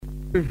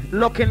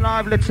Looking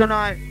lively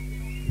tonight.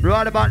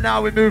 Right about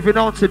now we're moving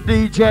on to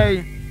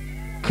DJ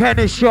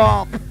Kenny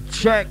Sharp.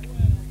 Check.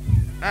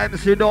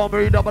 MC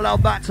Dormery double L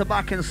back to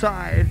back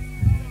inside.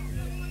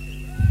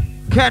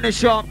 Kenny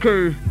Sharp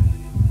crew.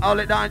 Hold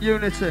it down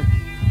Unity.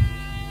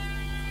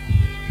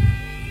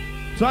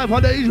 Time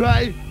for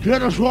DJ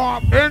Kenny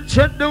Sharp.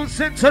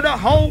 Introducing to the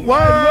whole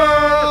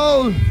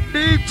world.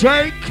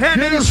 DJ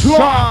Kenny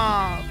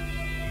Sharp.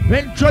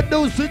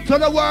 Introducing to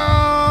the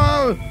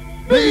world.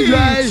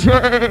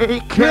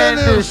 DJ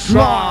Kenny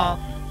Sharp.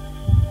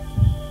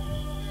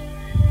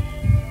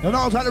 And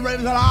all time the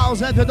ratings at the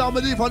house, enter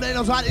Dominique for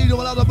Nanos on easy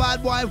with other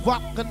bad boy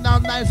fucking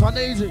down nice and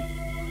easy.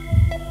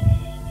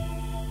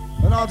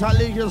 And all time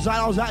league inside,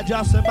 all that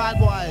Justin bad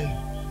boy.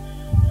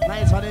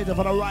 Nice and easy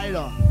for the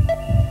rider.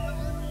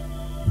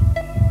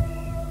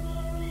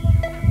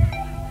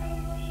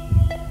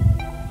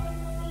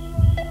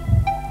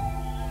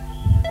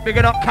 Big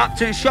it up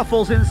Captain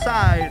Shuffles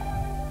inside.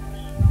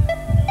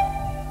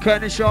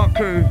 Kenny Sharp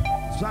crew.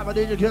 Time for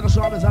DJ Kenny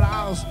Sharp is at the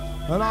house.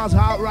 And all's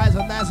outright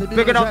and Nancy.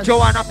 Big it up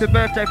Joanne, happy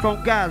birthday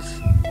from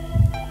Gaz.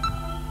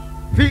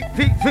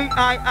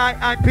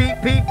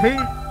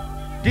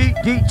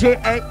 DJ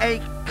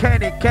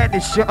Kenny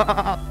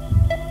Sharp.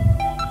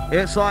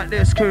 It's like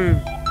this crew.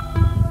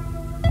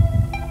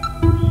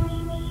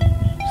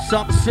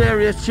 Some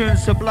serious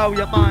tunes to blow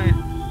your mind.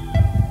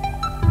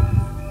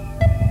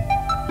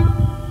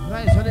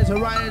 Nice and it's a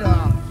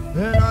rider.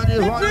 And on this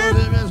one of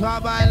them is my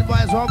mind,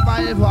 boys on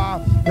my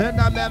far. And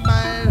I'm in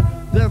mind.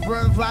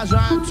 Different flash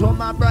on to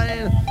my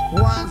brain.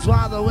 Once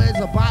while the ways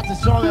about to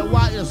show me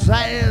what you're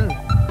saying.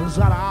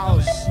 Inside the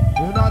house,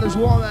 you know this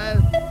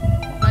woman.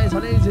 Nice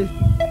and easy.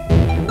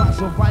 Watch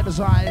some fight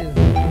beside.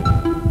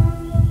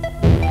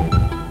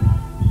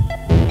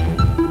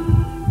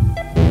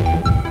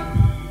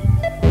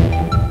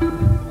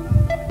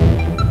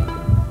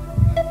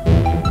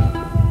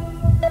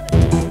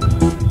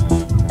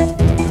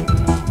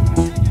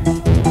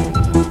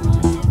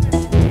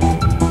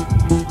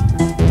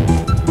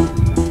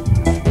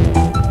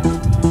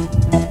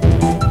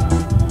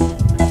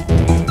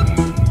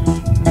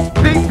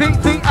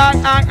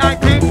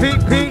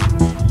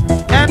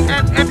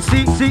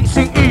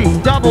 C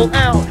double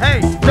L.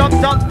 Hey, don't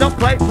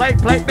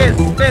play this.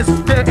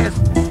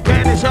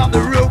 Kenny Sharp, the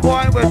real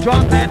boy, we're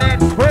dropping in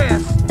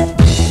Chris.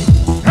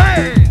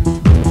 Hey,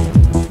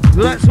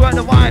 let's work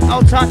the vibe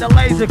outside the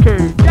laser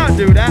crew. Don't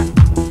do that.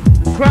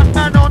 Crap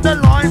man on the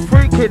line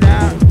freaking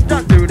out.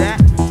 Don't do that.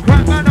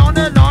 Crap man on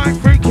the line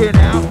freaking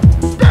out.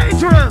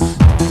 Dangerous.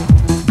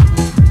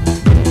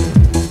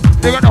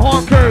 They got the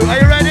horn crew. Are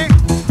you ready?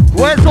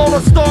 Where's all the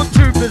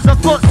stormtroopers, the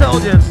foot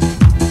soldiers?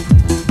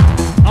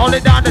 Hold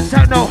it down the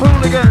techno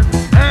hooligan.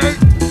 Hey,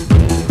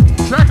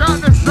 check out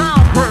the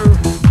sound crew.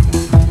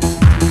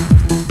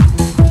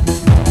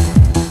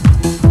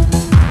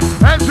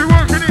 As you're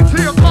working into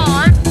your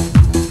mind.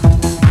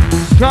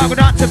 Struggle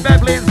out to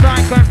Beverly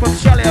inside, going from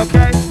Shelly,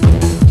 okay?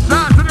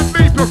 Sound to the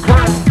beeper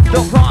crew.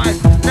 The vibe,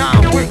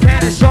 now we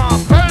Kenny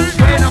Sharp. Hey.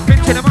 Straight up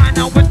into the mind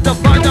now with the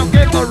vibe, don't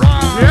give a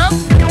ride.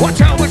 Yep.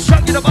 Watch out, we'll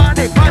shock you the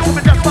body. Find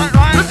something just like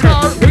right. Let's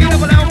go. You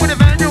never know with the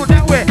venue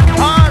that way.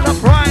 All the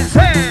prize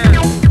here.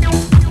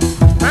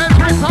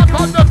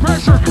 On the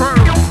pressure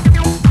crew.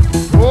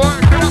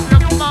 Working up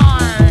your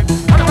mind.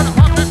 What about the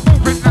pop it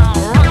moving now?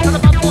 Right to the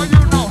bad boy,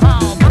 you know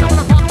how. What about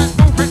the pop it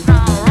moving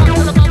now? Right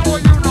to the bad boy,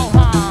 you know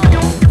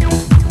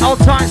how.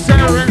 Outside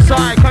Sarah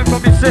inside, coming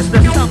from his sister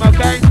Sam,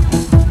 okay?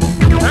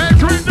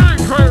 Entry D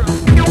crew.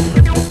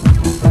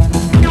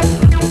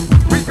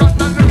 We got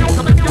the news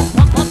to make you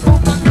pop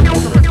move the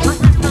news to make you in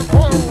the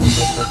crew.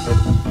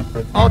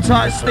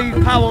 Outside Steve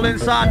Powell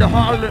inside the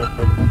Highland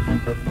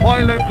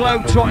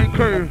Globe-trotting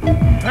crew.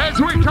 As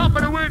we come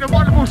in the wind, a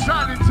wonderful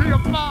sound into your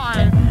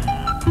mind.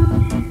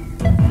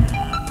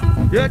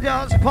 You're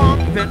just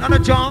pumping and a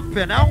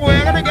jumping, and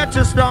we're gonna get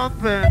you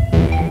stomping.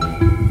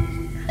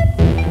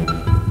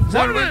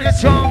 So when you're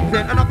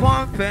jumping and a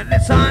pumping,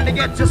 it's time to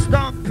get you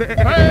stomping.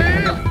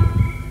 Hey,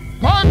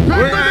 pumping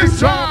with the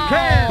sound.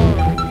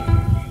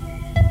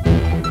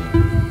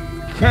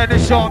 Kenny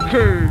Sharp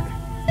crew.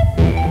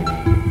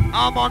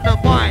 I'm on the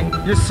mic,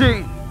 you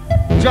see,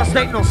 just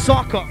ain't no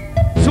soccer.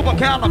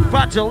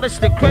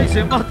 Supercalifragilistic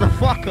crazy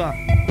motherfucker.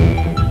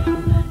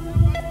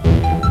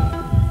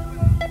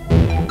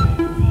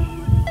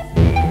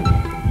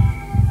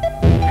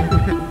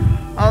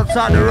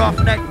 Outside the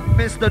roughneck,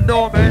 Mr.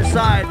 Dormer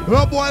inside.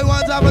 Your boy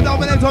wants to have a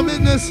dominator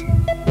business.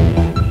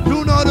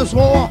 You know the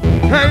score.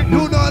 Hey,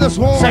 you know the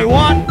score. Say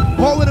what?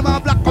 Go with my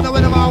black and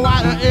with my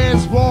white and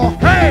is for.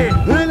 Hey,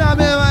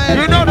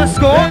 you know the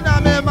score. In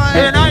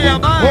your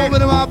mind. Go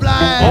with my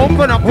blind.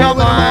 Open up your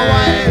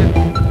mind.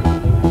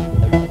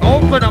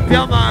 Open up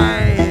your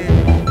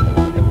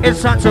mind.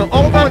 It's time to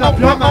open up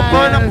your mind.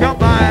 Open up your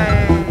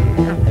mind.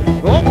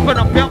 Open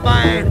up your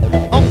mind.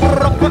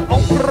 Open up your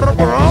mind.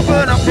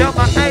 Open up your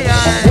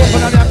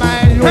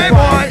mind. You hey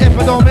boy, if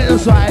I don't make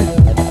inside,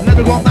 let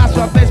me go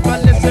master face,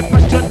 but listen,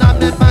 question on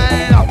my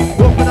mind.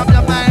 Open up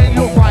your mind.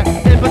 You fight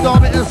if I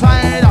don't make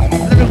inside,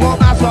 let me go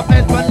master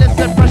face, but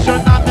listen, pressure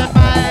on my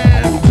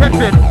mind.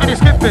 slipping, and he's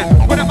skipping.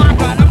 With a mic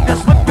right, I'm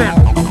just slipping.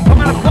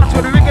 I'm in a clutch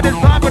with a ring in his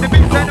vibe, with a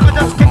big fan, I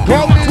just kick it to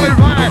the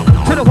right,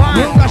 to the wide.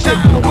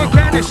 Down, we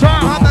can't be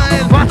sharp.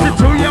 Watch it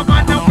to your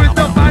mind, and with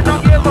the vibe,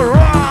 don't give a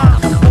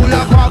rock.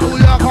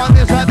 Booyah,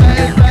 this a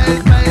bass,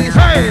 bass, bass.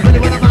 Hey. Really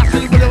wanna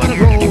massive, really wanna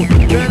grow.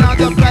 Turn out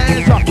the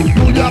place.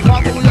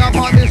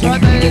 Booyah, this a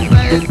bass,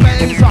 bass,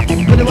 bass.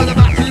 Really wanna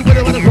massive,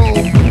 really wanna grow.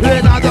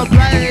 Turn out the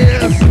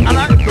place. I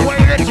like the way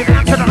that you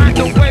dance, and I like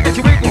the way that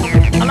you wiggle.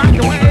 I like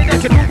the way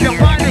that you move your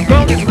body,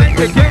 girl, just make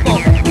me giggle.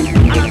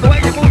 I like the way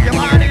you move your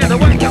body, and the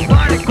way your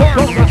body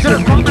curls.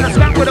 Just come in a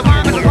smack with a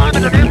vibe, and the vibe,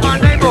 and in my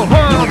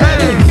neighborhood.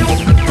 Hey,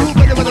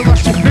 Really wanna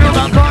rush it. feel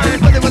that vibe,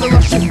 Really wanna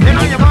rush it. in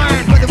on your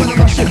mind, Really wanna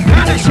rush it.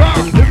 and it's sharp,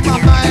 In my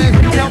mind.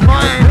 in your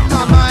mind, In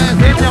my mind.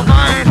 in your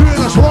mind,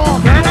 Feel the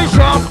swarm. and it's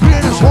sharp,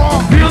 Feel the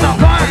swarm. feel that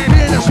vibe.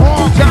 Feel the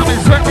swarm. Jam is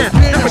sweating,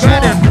 never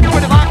getting.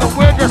 With the vibe, but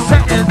we're just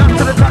setting. Up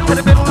to the top, to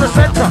the middle, the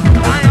center.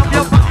 I am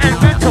your button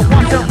mentor,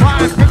 watch the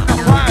vibe, pick the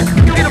vibe.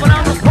 You know when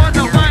I was part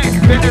of mine.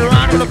 Bend it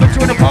around, we'll put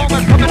you in the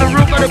moment. Come in the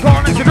room, got a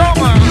call, and you know,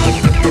 man.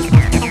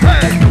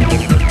 Hey.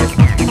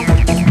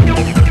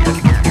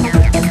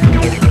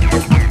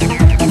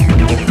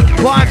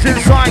 Vibes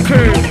inside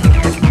crew.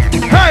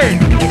 Hey!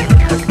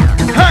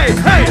 Hey,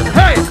 hey,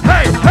 hey,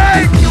 hey,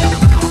 hey!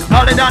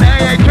 Hold it down,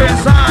 AA crew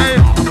inside.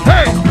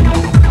 Hey!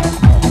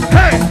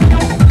 Hey!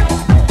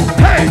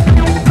 Hey!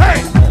 Hey!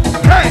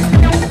 Hey!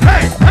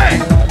 Hey! Hey!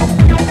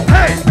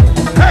 Hey!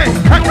 Hey!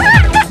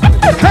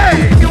 Hey!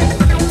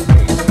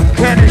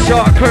 Candy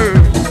Shark crew.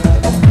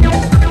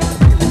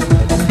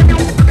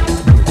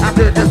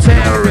 After the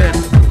tearing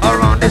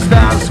around this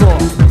dance floor.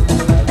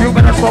 You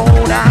better slow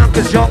down,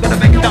 cause you're gonna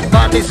make that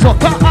body so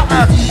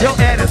you're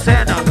in the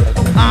center,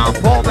 I'm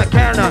Paul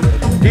McKenna.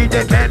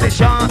 DJ Candy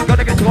Shark,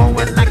 gonna get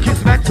going like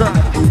he's meant to.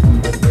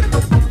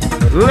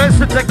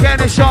 Listen to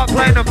Candy Shark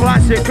playing the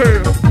classic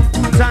crew.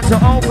 Time to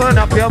open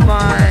up your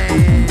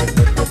mind.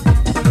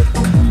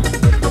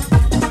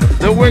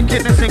 The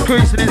wickedness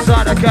increasing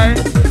inside, okay?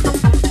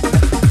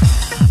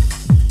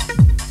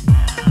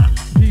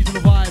 He's on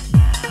the vibe.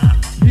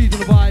 He's on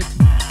the vibe.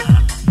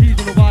 He's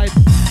on the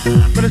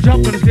vibe. Gonna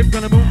jump, gonna skip,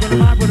 gonna move, gonna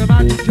vibe with a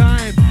magic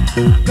time.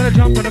 Gonna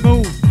jump, gonna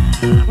move.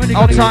 When you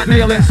I'll gonna tight get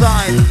Neil busy?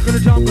 inside. Gonna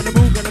jump, gonna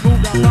move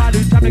that body.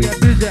 Time to get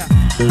busy.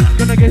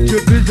 Gonna get you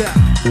busy.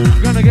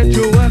 Gonna get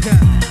you working.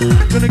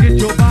 Gonna get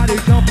your body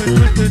jumping,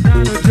 twisting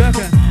down and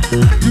jerking.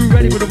 You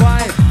ready for the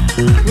vibe?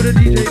 With a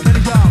DJ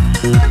Kenny Sharp.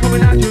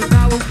 Coming at you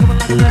now, coming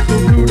like a vessel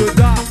through the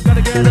dark.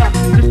 Gotta get up,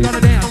 just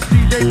gotta dance.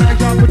 DJ Kenny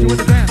Sharp, put you in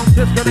the trance.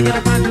 Just gotta get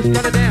up and just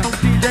gotta dance.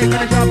 DJ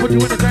Kenny Sharp, put you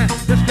in the trance.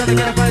 Just gotta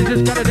get up and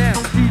just gotta dance.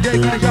 DJ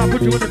Kenny Sharp,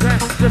 put you in the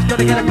trance. Just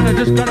gotta get up and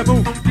just gotta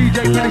move. DJ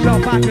Kenny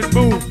Sharp, back and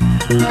move.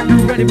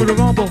 You ready for the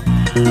rumble?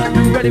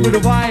 You ready for the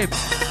vibe?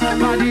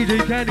 My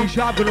DJ Kenny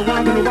Sharp, gonna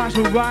walk, gonna watch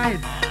the ride.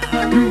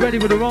 You ready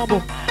for the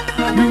rumble?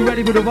 You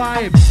ready for the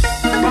vibe?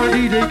 My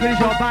DJ Kenny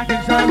Sharp back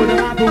inside with a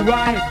hyper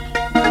ride.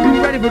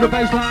 You ready for the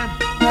baseline?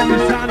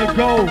 It's time to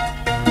go.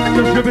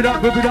 Just rip it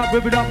up, rip it up,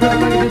 rip it up, rip it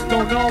like this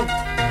don't know.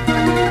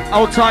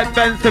 Old type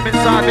Bentham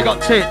inside, we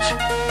got Titch.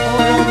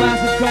 All our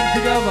masses come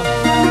together.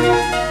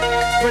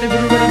 Ready for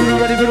the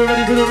vibe. Ready for the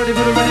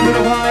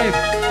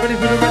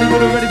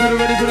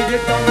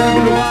get down, ready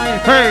for the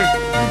vibe. Hey!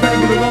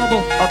 Ready for the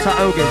rumble. Old type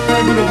Ogie.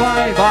 Ready for the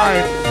vibe.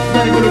 Vibe.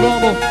 Ready for the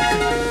rumble.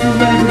 You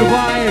ready for the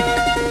vibe?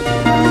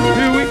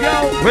 Here we go.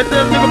 With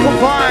the Liverpool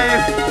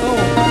vibe. Oh,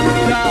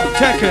 now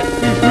Check it.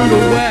 he's through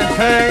the west.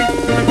 Hey!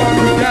 Gonna come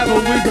together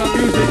with our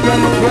music,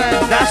 gonna press.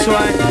 That's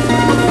right.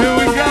 Here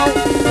we go.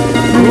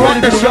 Run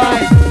the show.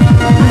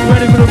 You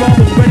ready for the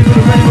rumble? Ready for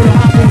the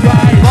hyper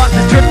ride? Lots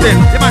of drifting,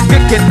 in my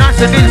kicking, nice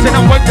and easy,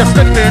 I'm wait just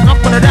slipping. Up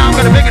and down,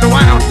 gonna bring it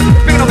around.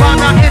 Bringing the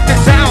vibe out in the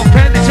sound.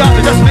 Candy Sharp,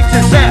 just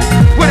mixing set.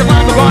 With the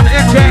vibe, we're gonna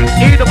inject.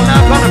 E-double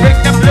F, gonna bring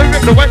them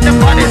lyrics. The way them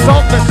bodies so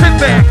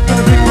specific.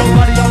 Gonna bring your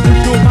body up,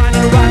 push your mind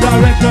in the right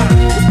direction.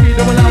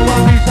 E-double-L-Y,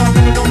 we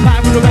talking to no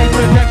vibe with the right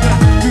projection.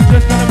 You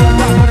just gotta move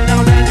right on and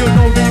out, and you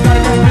know that you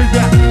gotta get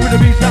busy. With the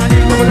B-side,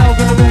 E-double-L,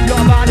 gonna move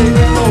your body,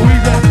 it's so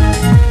easy.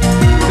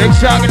 Big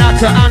shout out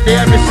to Andy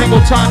every single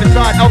time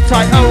inside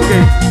Uptight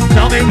Ogie.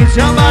 Tell me it's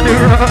your body,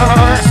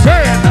 say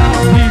it now.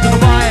 He's on the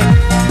vibe.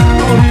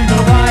 Oh, he's on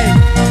the vibe.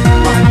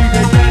 My DJ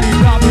Kenny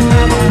Sharp is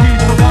now,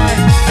 he's on the vibe.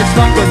 It's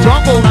like a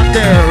jungle out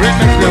there. It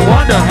makes me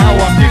wonder how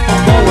I keep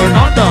on going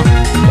under.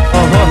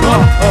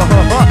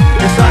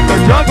 It's like a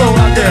jungle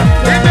out there.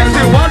 It makes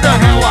me wonder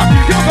how I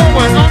keep on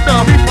going under.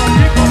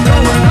 Keep on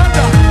going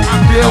under. I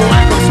feel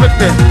like I'm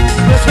slipping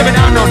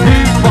down on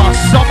deep bus.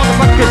 Some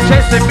motherfuckers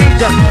chasing me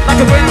just like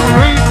a wind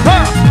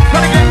reaper.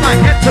 Gonna get my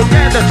head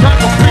together, trying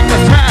to complete the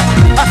task.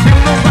 I feel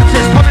no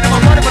matches coming in my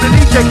body, but the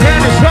DJ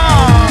Candy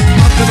Sharp.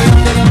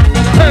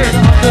 Hey,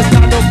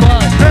 Understand the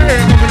buzz. hey,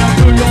 Coming up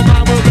through your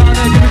mind, we're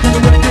gonna give it to the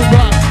wicked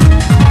rush.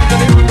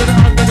 Under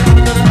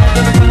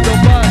the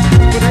buzz.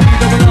 With the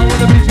E-double-L, with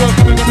the beats, we're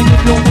coming, gonna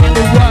get your mind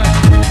to rush.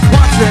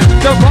 watching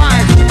the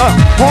vibe,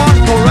 horn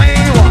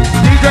parade.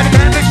 DJ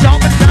Candy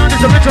Sharp and sound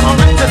is original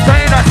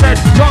entertain. I said,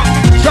 drop,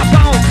 shut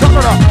down, some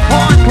of the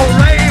horn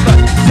parade.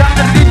 Sound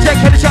of the DJ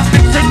Candy Sharp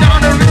mixing down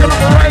the original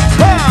parade.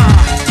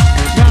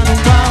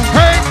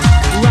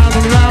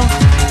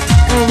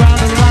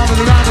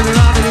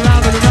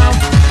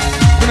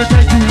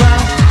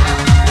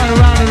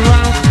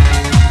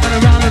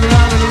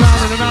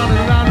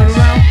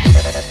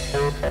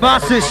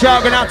 Massive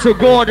shout out to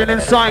Gordon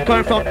inside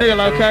coming from Neil,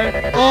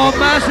 okay? Oh,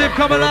 massive,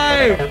 come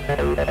alive.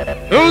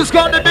 Who's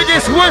got the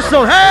biggest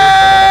whistle?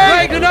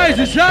 Hey! Make the noise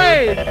to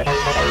say.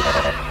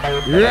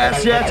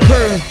 Yes, yes,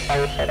 crew.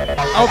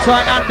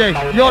 Outside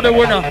Andy, you're the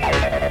winner.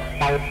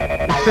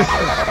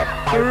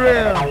 For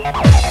real.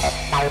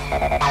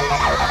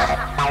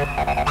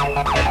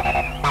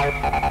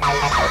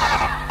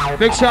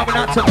 Big shout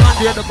out to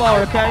Andy at the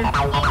bar, okay?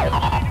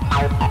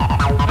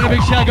 And a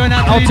big shout going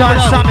out to outside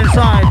Sam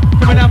inside.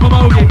 Coming out from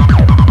Ogie.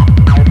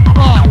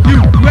 Oh, you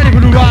ready for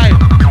the ride?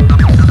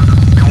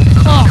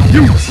 Oh,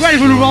 you ready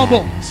for the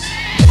rumble?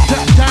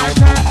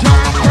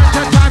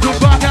 Time to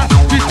rock out.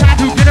 It's time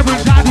to get up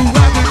and time to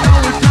rock and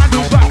now it's time to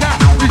rock out.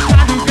 It's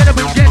time to get up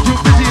and get you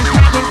busy. It's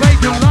time to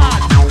make you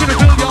large. Gonna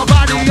fill your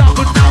body up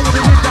and now with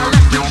a hit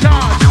electric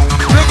charge.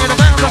 Ringing the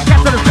bells and gas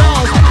to the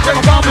stars.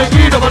 Never bomb the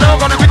heat but I'm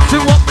gonna mix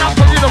you up now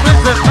for you to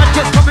listen. And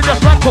just coming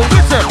just like a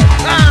wizard.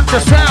 And the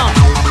sound,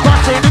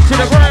 crossing into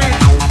the brain.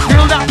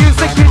 Feel that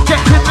music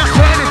injecting that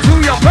pain into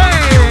your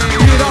brain.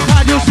 Get up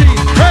high, you'll see.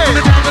 Hey.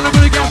 The time gonna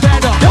really get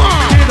better.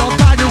 One. Get up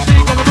high, you'll see.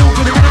 Gonna move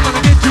for the rhythm,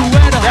 gonna get you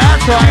wetter.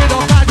 That's right. Get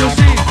up high, you'll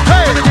see.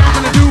 Hey. The time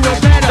gonna do it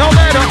better. No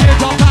better.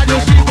 Get up high,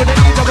 you'll see. With the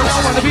ease of it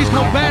all, when the beats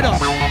come better.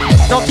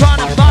 Don't try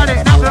to fight it,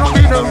 now they don't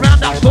need to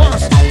round that bus.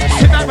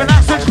 Sit back,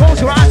 relax and close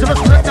your eyes and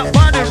let's let that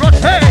body rush.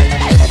 Hey,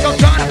 don't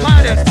try to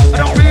fight it, I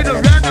don't need to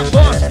round that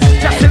bus.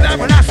 Just sit back,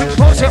 relax and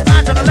close your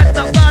eyes and let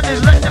that body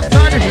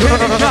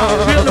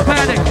Feel the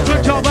panic,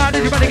 put your body,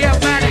 you better get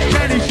manic.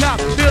 Candy shop,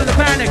 feel the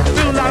panic,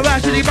 feel like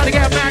ration, you better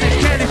get manic.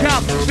 Candy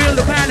shop, feel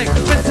the panic,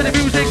 listen to the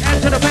music,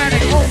 enter the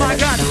panic. Oh my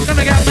God,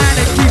 gonna get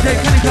manic. DJ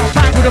Candy shop,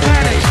 back with the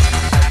panic.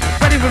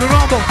 Ready for the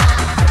rumble,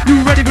 you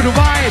ready for the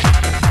vibe?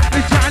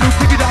 It's time to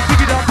pick it up,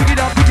 pick it up, pick it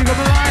up, pick it up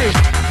alive.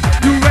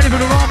 You ready for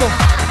the rumble,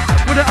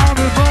 with the arm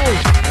and bow.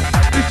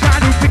 It's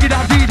time to pick it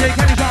up, DJ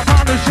Candy shop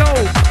on the show.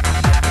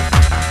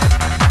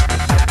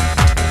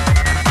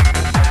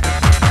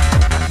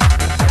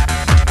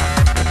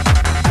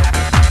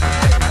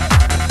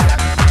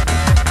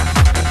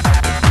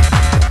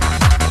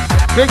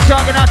 Big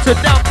shout out to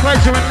Down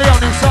Pleasure and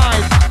Leon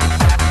inside.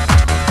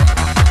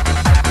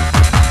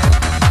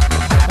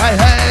 Hey,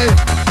 hey,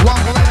 one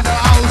for in the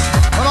house.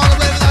 And all the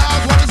way in the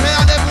house, what is here,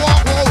 I never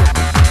walk home.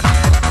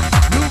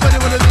 You better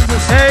with the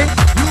business. Hey,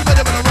 You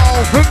better with the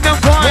roll. bring them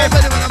You vibes.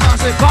 better with the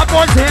massive. Bad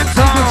boys in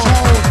town.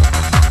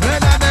 Hey,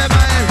 nah, man,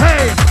 man.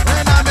 Hey,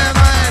 Hey, nah, man,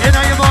 man. in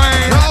your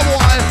mind. Yo,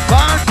 boy.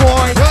 Bad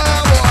boy. Yo,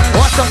 boy.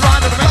 Watch the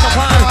line of the make up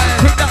high.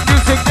 Pick that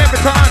music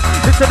every time.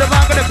 Listen to the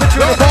vibe and the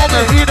picture of the ball.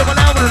 Either one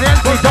out with an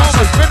empty dome.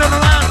 Spinning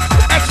around.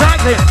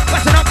 Exciting.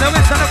 Listen up, now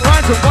instead of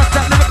rising. Watch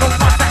that lyrical,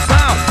 watch that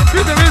sound.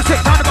 Feel the music,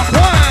 kind of a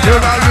choir. You're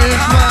a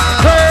rich man.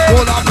 Hey.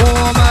 Full of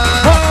poor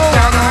man. Oh.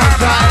 Down on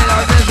side,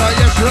 like this, I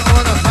just shit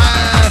on the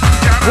fan.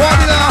 What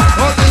is that?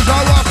 What is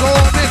that? What's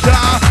on this?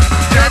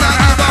 Can I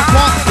give a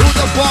fuck? Who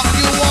the fuck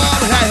you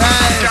want? Hey,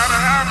 hey. Gotta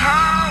have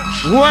house.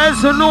 Where's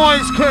the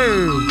noise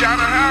crew?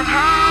 Gotta have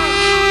house.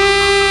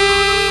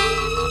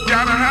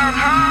 Gotta have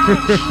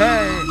house.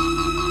 Hey,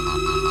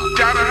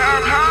 Gotta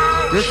have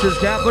house. this is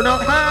Capital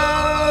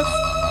House.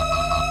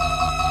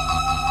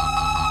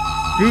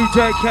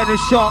 DJ Kenny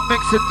Sharp, mix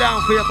it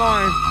down for your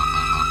boy.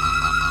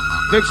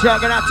 Big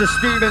shout out to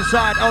Steve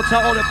inside,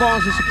 outside all the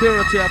bars and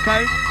security,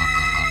 okay?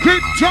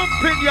 Keep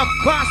jumping, you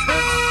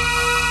bastards!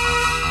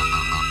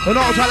 And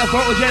all try to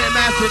photogenic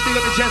massive, big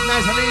up the chest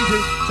nice and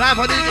easy. Time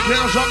for DJ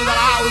Kenny Sharp in the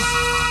house.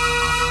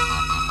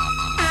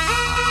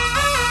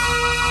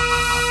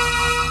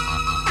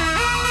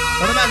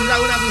 And the matches I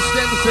would have to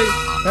Stemsy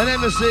and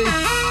Embassy.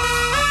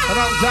 And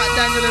alongside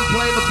Daniel in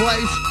playing the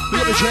place. Big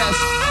up the chest.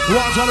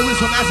 Once on the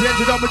whistle, massive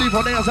entry double D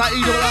for nails like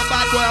Eagle and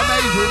Bad Boy,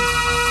 amazing.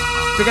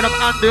 Picking up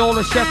Andy, all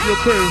the Sheffield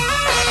crew.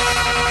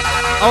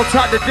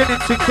 Outside the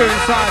Dinnington crew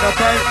inside,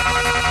 okay?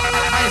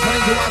 Nice and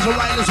easy ones are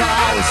right in the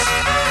house.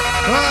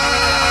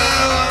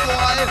 Oh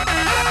boy.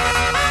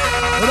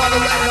 And on the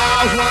way to the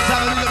house, one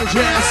time, big up the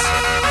chest.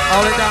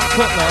 All it down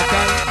Cutler,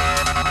 okay?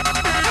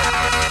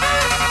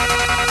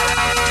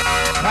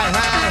 Hey,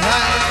 hey,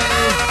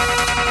 hey.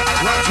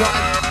 One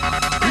time.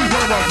 He's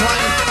one of our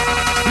clients.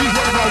 He's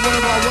one of our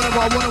clients.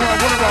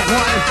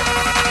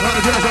 One of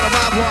the girls on the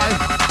bad boy.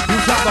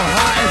 Who's on the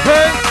high?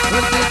 Hey,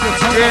 Let's take the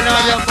top in on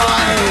of your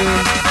mind.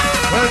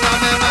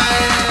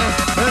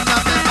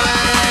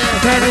 the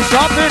Kenny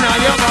Sharp in on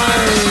your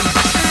mind.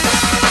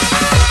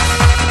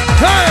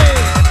 Hey!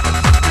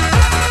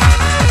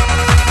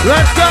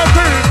 Let's go,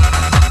 crew!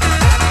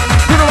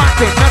 Do the right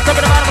thing. Now,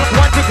 somebody about the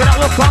one thing, and I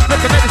will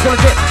conflict and make this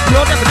legit.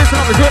 Your definition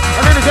of legit,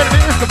 and then again,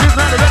 it is confused,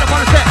 now they're on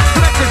the set.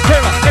 Connected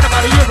clearer, in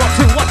about a year or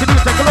two. What to do,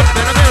 take a look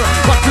in the mirror.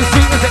 What to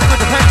see is it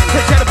with the pen.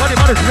 Take care of body,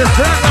 what is this?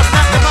 That's not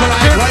the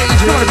mind.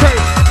 You want to take,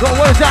 well,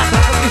 what is that?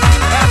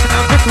 Asking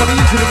them, this one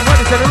easy, and when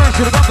they said, I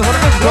should have got the one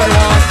is what I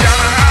want.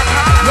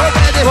 Yo,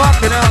 baby.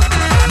 Fucking hell.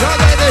 Yo,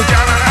 baby.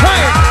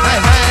 Hey! Hey,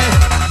 hey.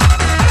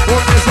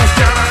 What is this?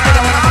 Get a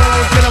wanna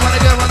move.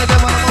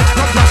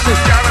 Come plastic.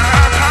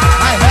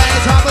 Hey, hey.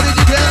 Time for the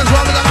details.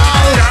 What we got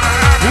out.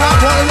 You want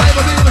to away,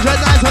 but we can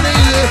nice and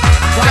easy.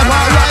 Why,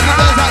 right, the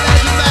best, I let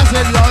you mess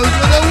it. Loads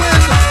for the win.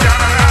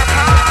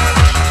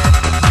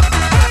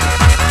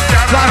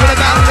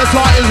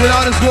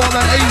 Let's go on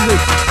that easy.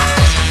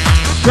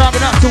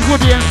 Driving up to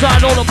Woody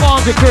inside all the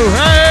Bonzi crew.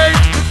 Hey!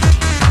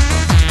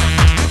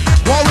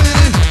 What we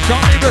need? Show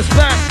me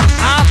respect.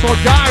 I for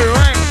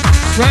direct.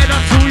 Straight up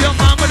to your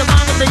mom with the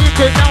man with the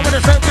UK down with the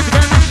self with the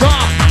candy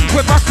shop.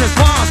 We're busting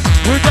fast.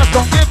 We just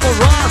don't give a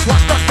rush. What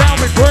the down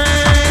we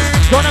bring?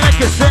 Gonna make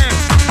you sing.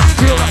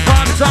 Feel that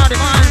vibe inside your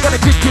mind. Gonna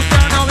kick you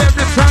down now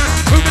every time.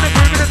 Moving and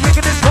grooving and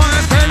wicked is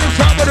fine. Tell you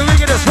top with the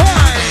wicked is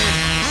fine.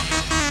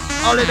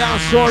 All it down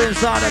short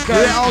inside,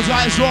 okay? Yeah,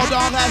 outside short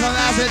down there from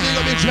that, it's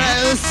gonna be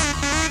chase.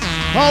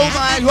 Oh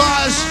my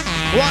gosh,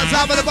 what's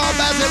up with the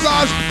bombastic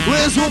rush?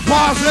 We're so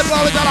fast, we're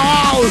going to the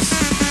house.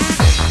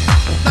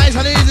 Nice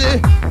and easy,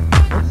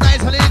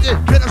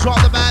 finish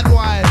off the bad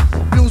boy.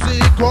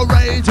 Music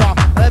orator,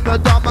 ever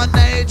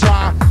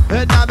dominator.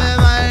 And I'm in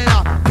mine,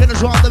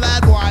 finish off the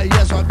bad boy.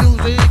 Yes, I'm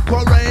music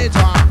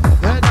orator.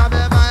 And I'm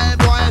in mine,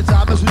 boy,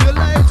 time to see you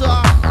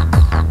later.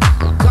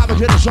 Time to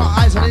finish off,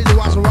 nice and easy,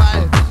 watch the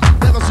ride.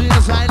 Never seen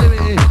a side of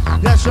me,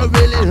 yes, you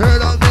really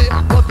heard of me.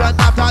 But you're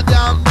not a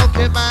damn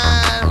monkey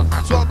man.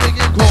 So big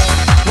and cool,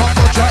 what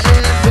put your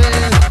in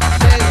pain?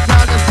 Take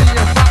time to see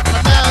you fuck the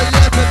bell,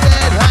 yes, you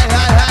did. Hey,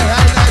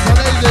 nice and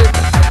easy.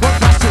 What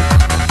pass it?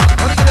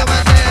 Wanna get on my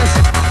dance?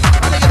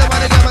 Wanna get on my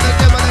dance?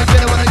 Wanna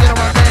get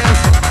on my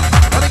dance?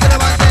 Wanna get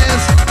on my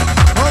dance?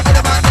 Wanna get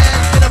on my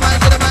dance? Get on my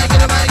dance?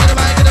 Get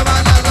on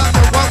my dance?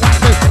 What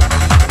pass it?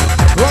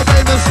 What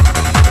famous?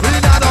 We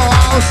not a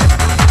house.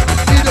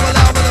 We do a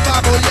lot with the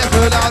Bible, yes,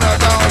 without a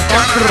doubt.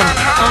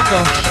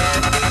 Thunder.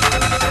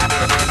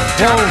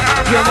 Whoa,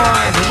 your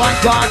mind, my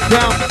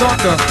goddamn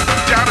thunder.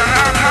 Gotta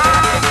have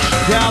house.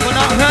 Down in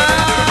the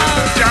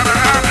house. Gotta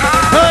have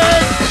house.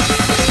 Hey!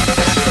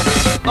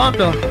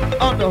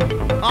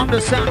 Under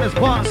sound is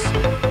bus.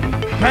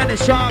 Penny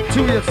sharp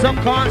to your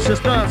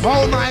subconsciousness.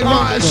 Oh my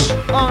gosh.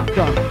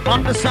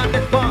 Under sound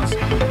is bus.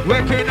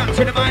 Waking up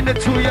to the mind and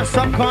to your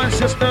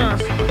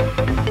subconsciousness.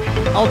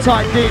 All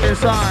tight deep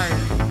inside.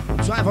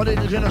 Time for the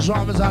indigenous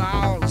drummers at the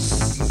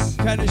house.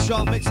 Kenny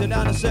Sharp mixing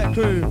down the set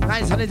crew.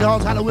 Nice and the whole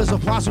time the whistle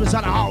plus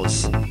inside the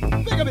house.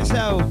 Big up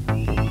itself.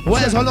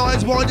 Where's the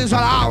noise boy inside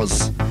the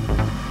house?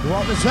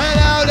 What we say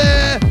out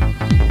there?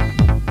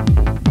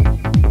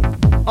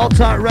 All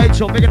tight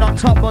Rachel, making on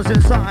top buzz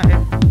inside.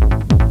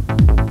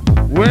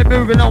 We're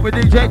moving on with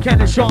DJ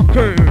Kenny Sharp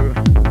crew.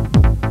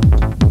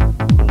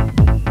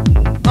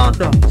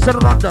 Under, center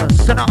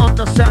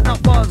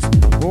buzz.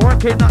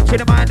 Working up to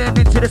the mind and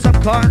into the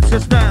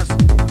subconsciousness.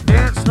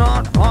 It's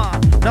not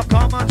hard, now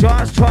come on,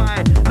 just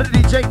try. Let the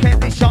DJ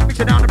Kenny Sharp mix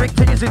it down and bring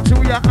things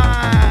into your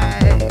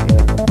eye.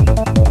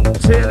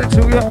 Till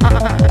into your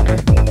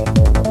eye.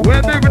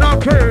 We're moving on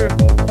crew.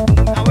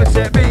 Now it's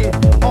at me,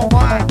 oh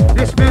my.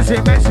 This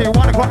music makes me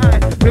wanna cry.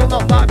 Feel the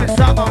vibe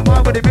inside my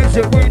mind with the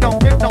music, we don't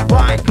give no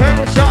blind.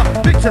 Kenny Sharp,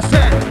 mix a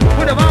set.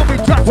 With the vibe we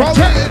just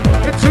protect.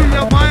 Into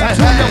your mind,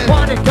 to your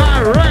body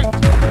direct.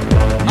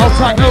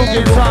 Outside no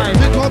inside.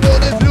 Think about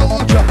the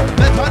future,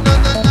 better than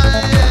the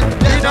night.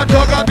 Need a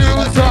drug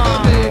abuser.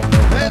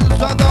 It's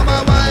not on my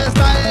way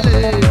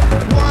style.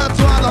 What's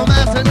one of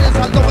messages, I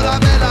know what I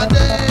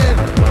melody.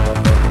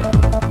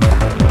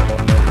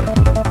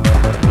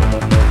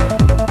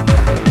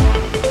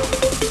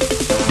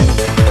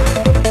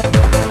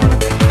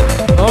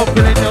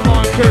 Opening the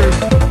line crew.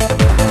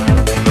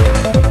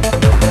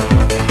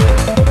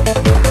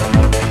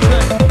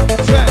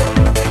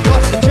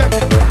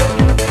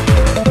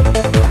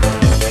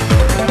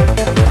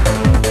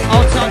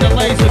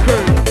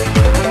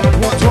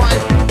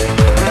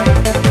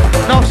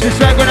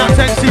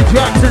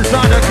 Drugs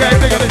inside, okay,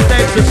 big up his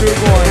name's the true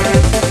boy.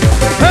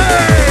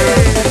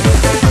 Hey!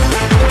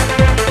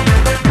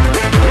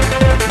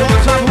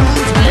 What's a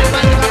Wu-Tang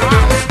Clan in the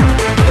house?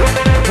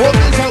 What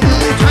is a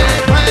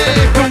Wu-Tang Clan?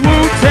 The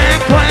Wu-Tang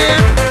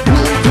Clan.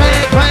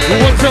 Wu-Tang Clan.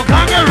 What's a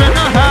hunger in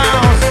the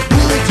house?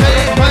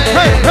 Wu-Tang Clan.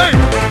 Hey!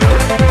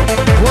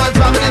 What's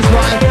up with this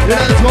one?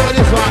 Let's go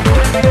with this one.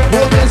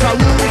 What is a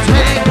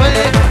Wu-Tang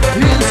Clan?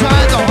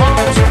 Inside the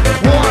house.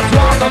 What's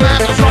wrong? The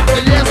man is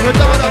rocking, yes, we're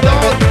doing the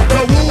dog.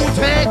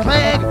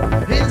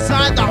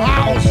 Inside the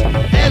house,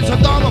 it's a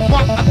dollar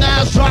fuck and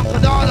that's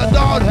rockin' on the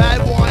dog, hey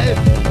boy.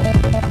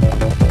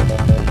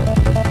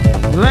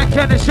 Let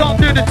Kenny Sharp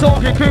do the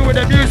talking crew with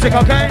the music,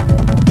 okay?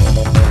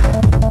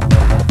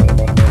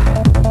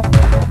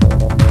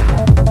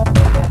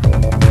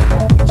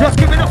 Just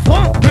give me the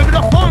funk, give me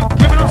the funk,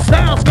 give me the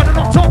sounds, get it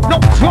on top, no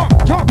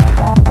jump.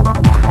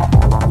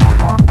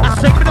 I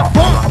say give me the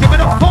funk, give me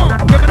the funk,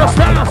 give me the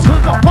sounds, give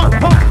me the pump.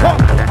 Up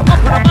in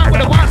the back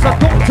with the wires, so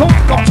don't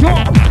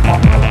jump.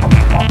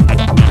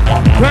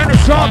 Kenny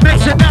Sharp mix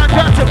it down,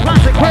 got your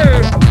classic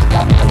crew.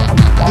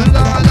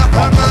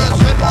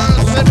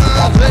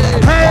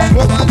 Hey!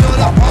 Woman, do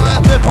the party.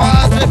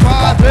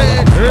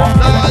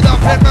 Lord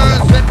of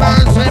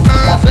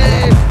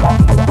mercy.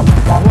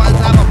 One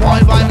time a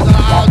boy vibe is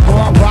allowed to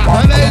rock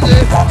lazy.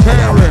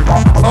 Tearing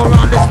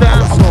around this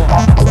dance floor.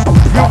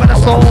 You better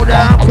slow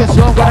down, cause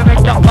you're gonna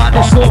make that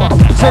body sore.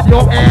 Sit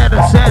your head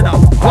and center.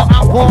 Well,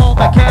 I'm Paul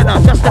McKenna.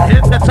 Just to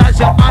hypnotize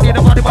your body,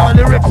 the body by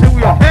lyrics to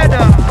your head.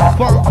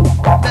 Funk,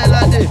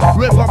 melody,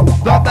 rhythm,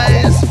 the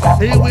bass.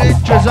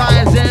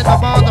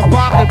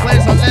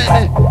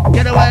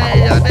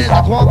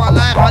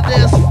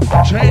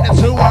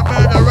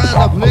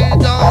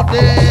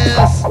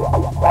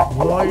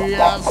 Oh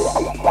yes.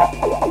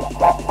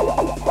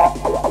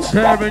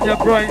 Tearing your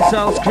brain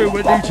cells, crew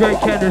with DJ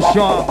Kenny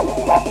Sharp.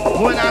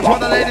 Going out to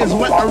the ladies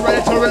wet and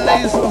ready to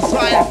release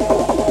inside.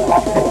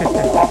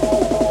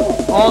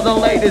 All the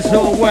ladies who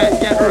are wet,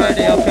 get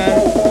ready, okay?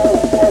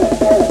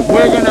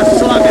 We're gonna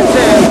slam it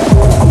in.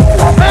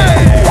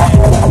 Hey!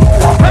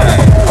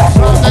 Hey!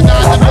 Something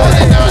down the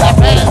building on the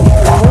pen.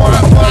 One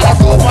for the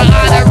roof, one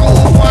on the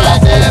roof,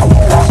 one dip.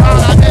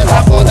 Something is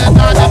a building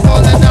on the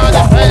building on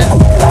the pen.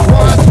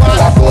 One for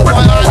the roof,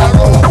 one on the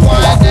roof,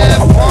 one dip.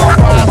 One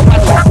cross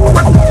match.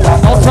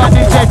 Outside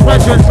DJ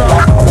Pleasure, son.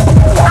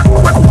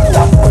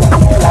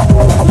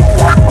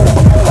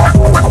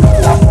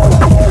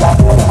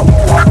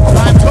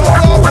 Time to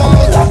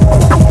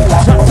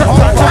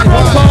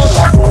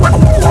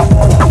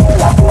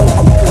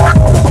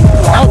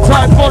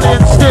outside fully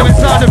and still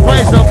inside the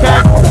place, okay?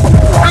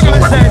 Big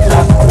up stages.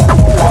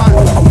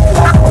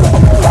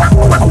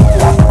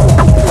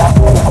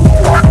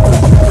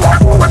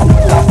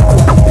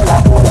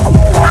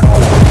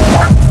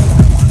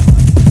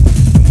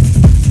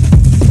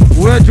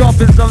 We're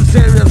dropping some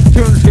serious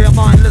tunes for your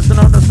mind. Listen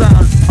on the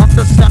sound.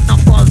 Understand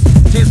numbers.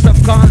 See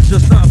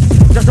subconsciousness.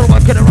 Just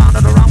working around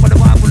and around with the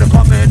vibe with the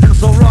comment and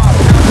so raw.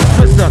 Now just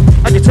listen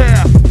and you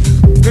tear.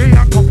 We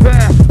are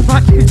compare. My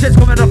DJ's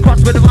coming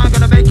across with the vibe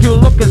gonna make you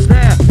look and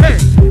stare. Hey,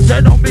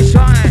 say don't be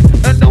shy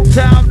and don't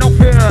have no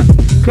fear.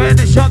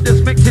 Candy shop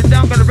this mix it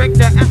down, gonna break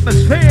the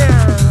atmosphere.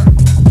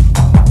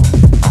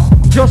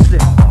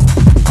 Justin.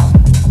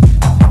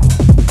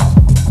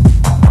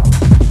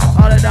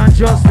 Other than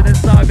Justin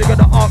inside, we got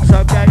the Ox,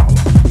 okay?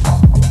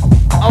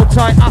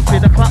 Outside Affy,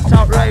 the clapped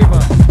out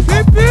raver.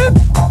 Beep beep.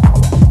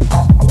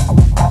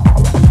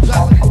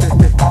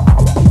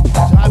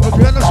 Time for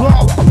Glenn as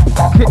well.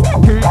 Keep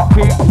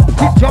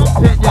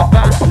jumping, you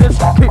bastards.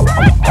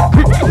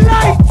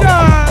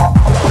 Later!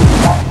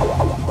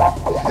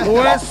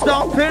 We're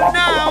stopping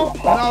now.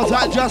 And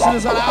outside Justin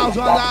is on the house,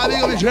 one time,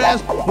 big up his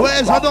dress.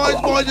 Where's the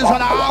noise boys is on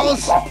the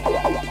house?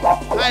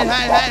 Hey,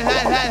 hey, hey,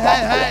 hey, hey,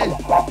 hey, hey.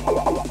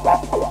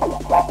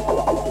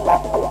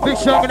 Big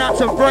shout out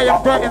to Bray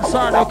and Brett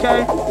inside,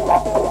 okay?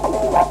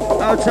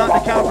 Outside the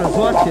cameras,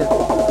 watch it.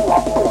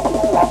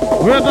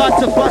 We're about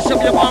to flash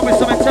up your mind with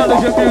some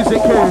intelligent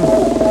music, crew.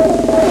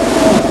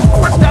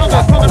 Down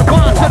there, coming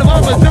apart to the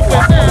one with zip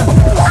with them.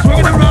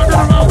 Swinging around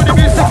and around with the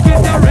music in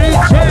their reach.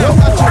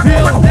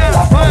 Feel that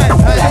fine.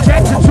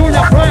 Inject it to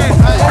your brain.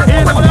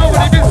 In and out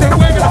with the music,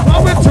 we're gonna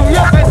blow it to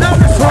you. And now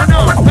this one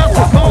now, that's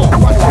a call.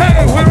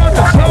 Hey, we're on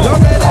the show.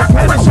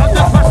 Finish up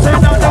the question,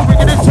 now that we're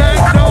gonna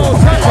take no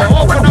time to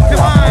open up your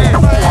mind.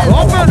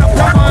 Open up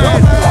your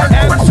mind.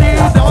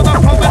 MC, all the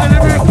coming and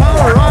lyrical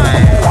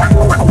right.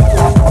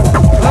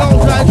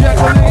 Outside Jack,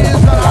 coming in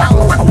the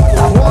house.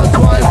 One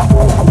twice.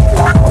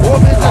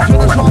 Woman, the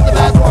finish on the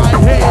bad boy.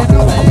 Hey, do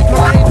the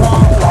equalizer.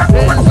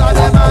 Inside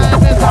the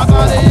mind, it's a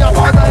body of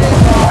a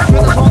laser.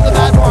 Finish on the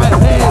bad boy.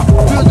 Hey,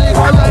 do the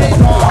equalizer.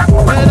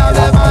 Inside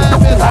the mind,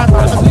 it's a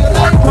body of a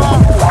laser.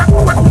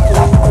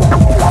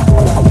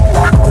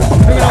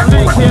 Big up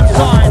Leak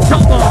inside,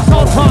 jump on,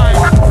 outside.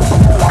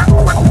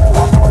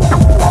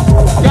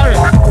 Gary.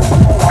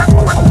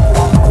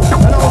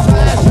 And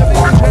outside, Chevy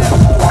and James.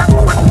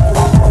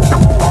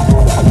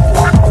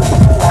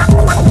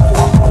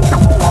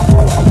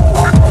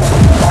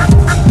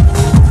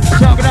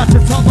 Shouting out to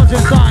top ones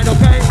inside,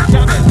 okay?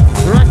 Jam it,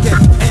 wreck it,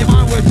 and your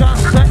mind will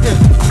just set it.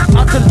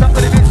 Out to the top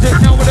of the music,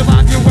 now with the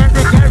vibe you went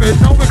regardless.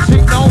 No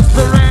retreat, no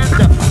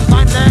surrender.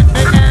 Mind let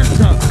me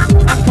enter.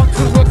 I come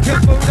to a kill,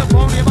 move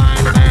upon your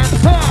mind and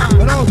answer.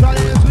 And outside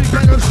this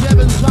weekend, the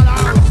Chevy's on the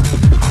house.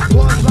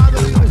 One time, the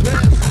English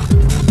dress.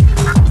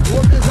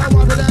 Woman, I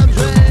want them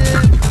train.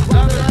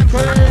 Want them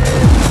train.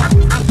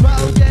 I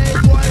 12 gauge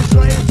boy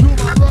straight to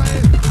my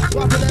brain.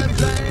 Want them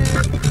train.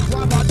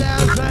 Want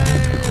them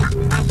train.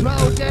 I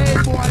 12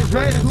 gauge boy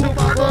straight to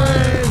my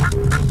brain.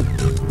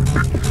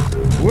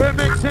 We're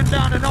mixing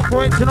down and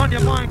operating on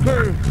your mind,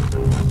 crew.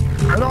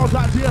 And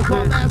outside tears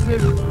are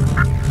massive.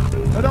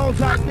 And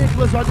outside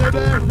Nicholas on their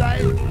birthday.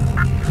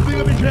 Big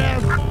up your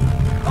chest.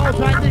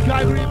 Outside Nick,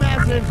 I agree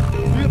massive.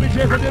 Big up your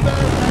chest on their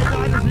birthday.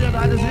 Nice to see it,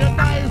 nice to see it,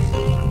 nice.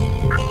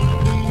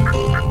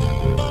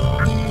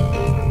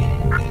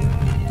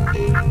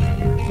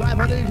 Time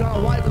for these are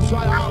right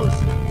beside house.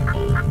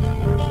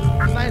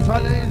 Nice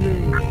and easy.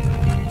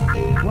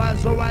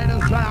 Once the right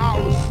inside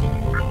house.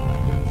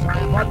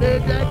 Time for the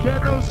deck in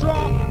the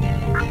song.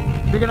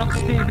 Picking up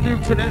Steve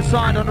Newton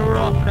inside on the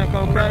roughneck,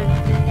 okay?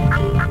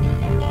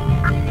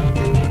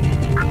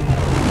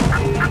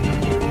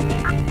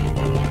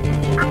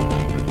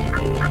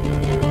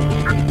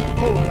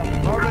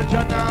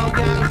 Original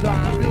dancer,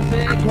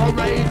 music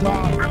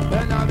orator.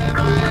 And I'm in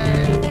my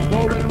head. Go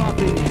with my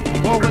feet,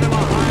 go with my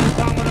hands.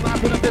 I'm gonna back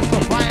with a fist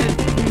of fire.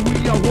 Here we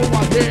are, go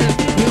ahead.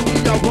 Here we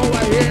are, go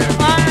ahead.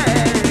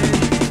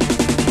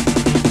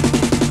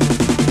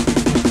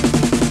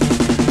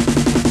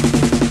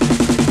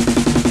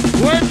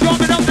 We're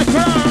drumming up the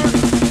crowd.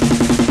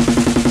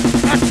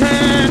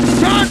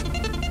 Attention!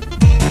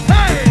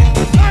 Hey!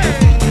 Hey!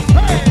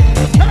 Hey!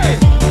 Hey!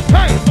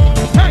 Hey!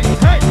 Hey!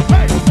 Hey!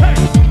 Hey!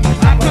 Hey!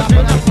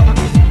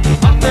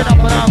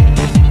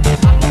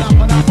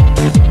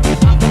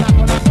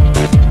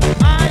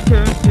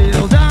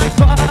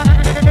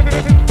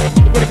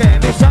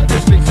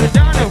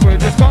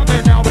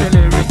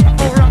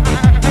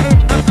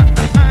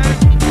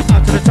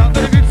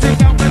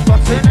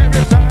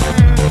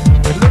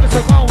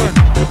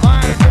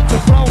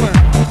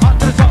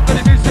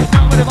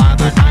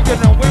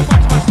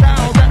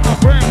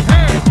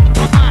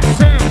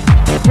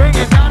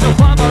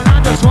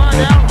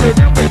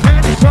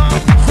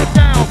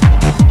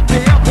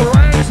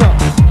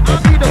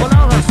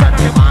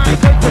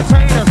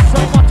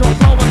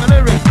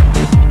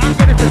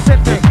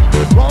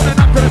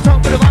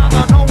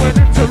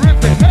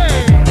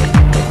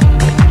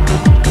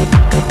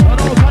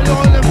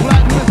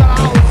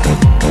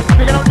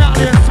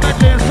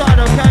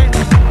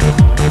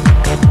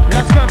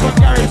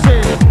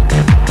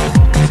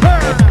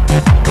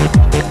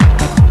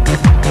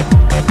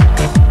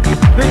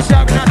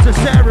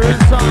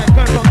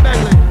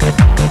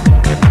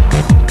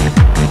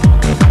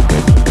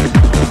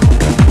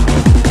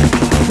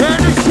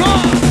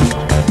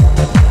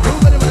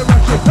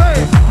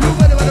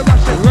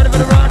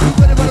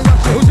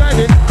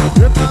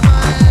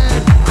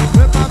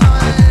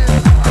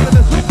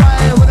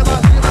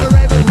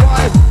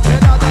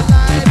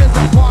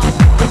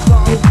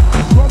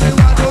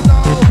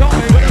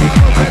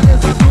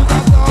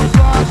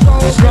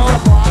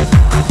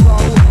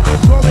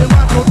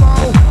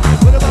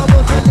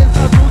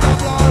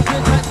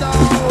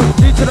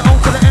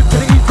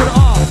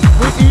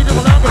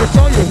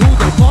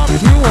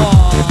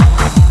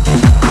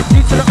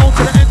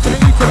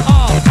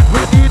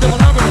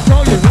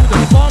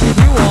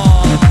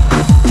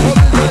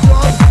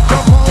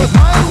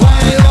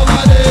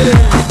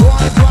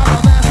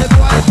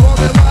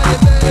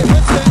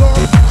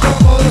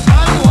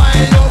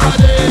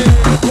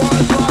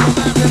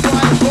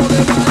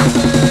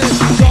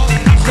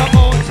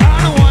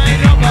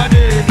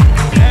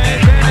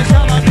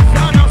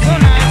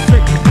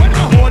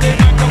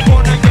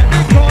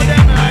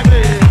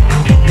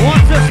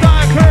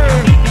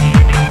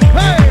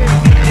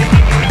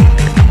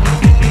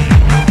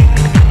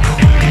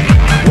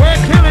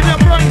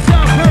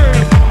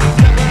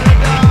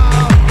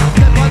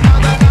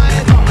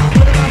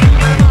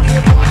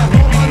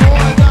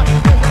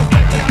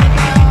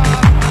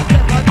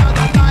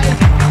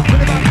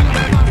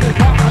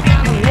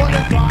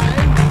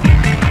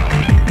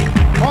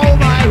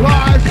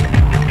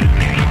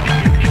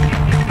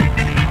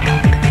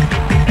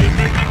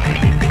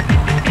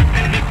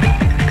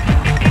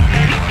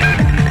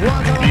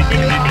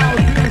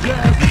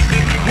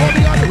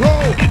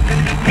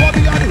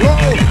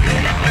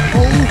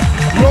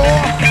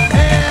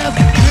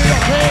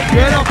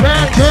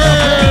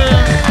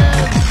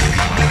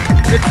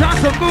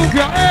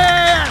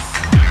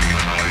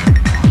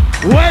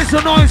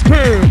 the noise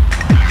crew?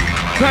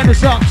 Turn the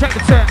shop, check the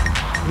tech.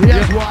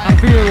 Yes, I why?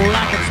 feel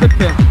like I'm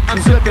slipping.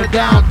 I'm slipping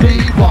down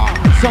deeper.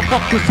 Some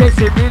fuckers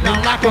chasing me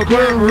now like a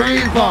grim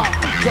reaper.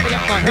 Gotta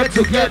get my head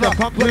together,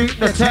 complete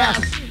the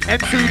task.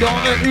 MC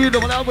don't let you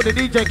know with the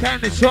DJ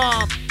Candy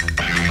Shop.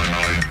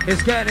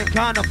 It's getting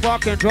kinda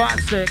fucking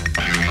drastic.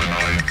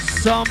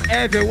 Some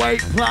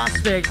heavyweight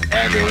plastic,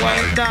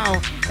 heavyweight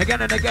down.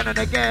 Again and again and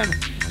again.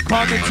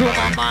 Coming to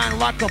my mind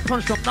like a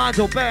punch from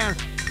Nigel Benn.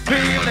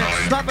 Feeling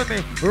slapping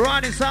me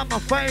right inside my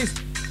face.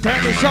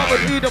 Candy Shop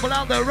with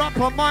E-double-L, they're up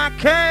on my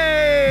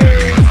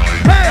case.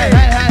 Hey!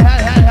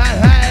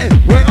 Hey.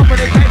 We're up in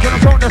the cage and I'm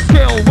showing the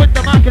skill. With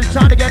the mic and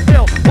trying to get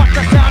ill. Watch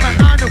the sound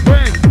and on the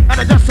bring.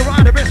 And I just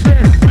surround the bitch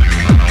in.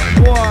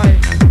 Boy,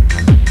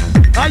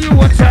 are you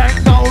a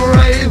techno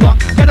raver?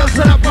 Get us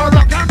set up for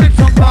rock and mix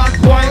some bad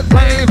boy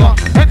flavor.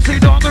 MC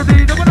don't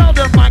read them without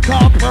the mic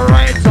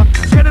operator.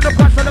 Skinning the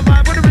price of the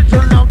vibe with the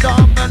original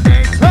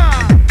dominator.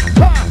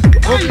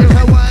 What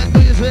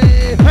do you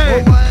say?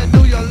 Hey. What do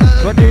you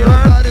love? What do you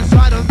learn? Blood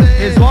inside of me.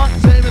 Is what?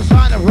 Same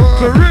inside of her.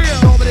 For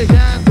real. Nobody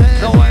can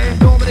take. No way.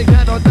 Nobody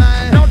can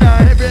die. No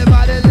die.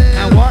 Everybody live.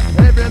 And what?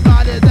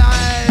 Everybody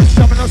die.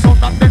 Some of us on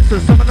that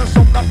Nexus, some of us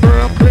on that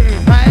Brooklyn.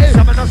 Hey.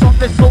 Some of us on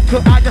this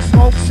local, I just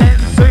smoke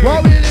sensei.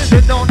 What with it?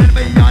 Sit down in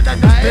my yard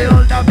and just Hey.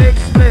 build a big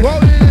split. What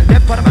with it?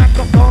 Then put a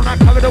microphone, I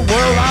cover the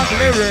world of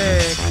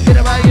lyrics. Get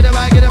it by, get it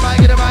by, get it by,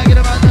 get it by, get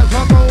it by, that's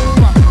one move.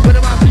 Put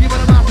it by, see,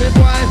 put it by, flip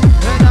boy,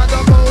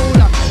 another move.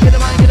 Get it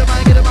by, get it by,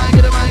 get it by,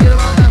 get it by, get it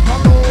by, that's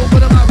one move.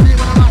 Put it by, see,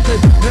 put it by,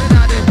 flip,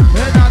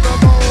 another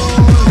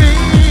move. Me,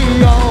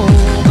 oh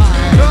my.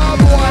 Oh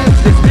boy,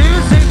 This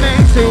music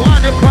makes you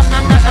wanna cry.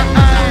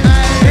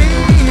 Me,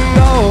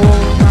 oh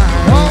my.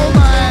 oh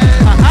my.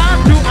 I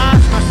have to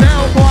ask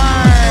myself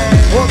why.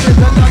 Oh, this is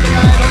another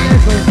guy, but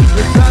listen,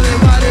 it's telling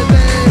what it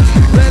is.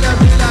 Let us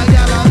see like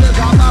yellow, this is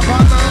my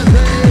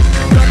property.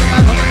 Tell me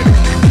what it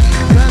is.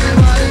 Tell me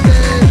what it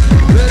is.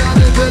 Let us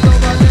see, look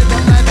what it is,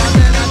 what life I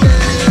did, I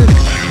did.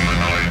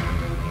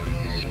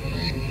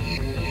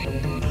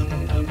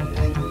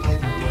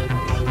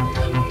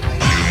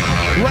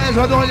 Where's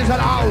the noise in the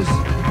house?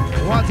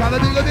 One time a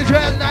big of the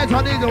trail, night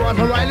on the one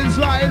for riding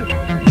slide.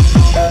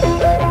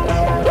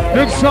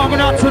 Big song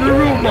out to the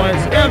room,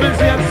 boys. Evans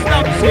and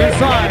Snaps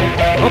inside.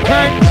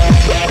 Okay?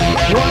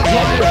 One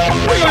time.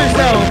 Bring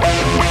yourself.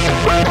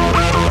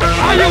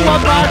 Are you a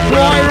bad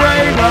boy,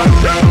 Raver?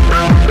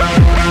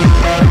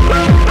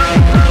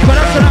 But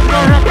I said I'm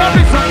gonna rap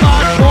me some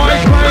bad boy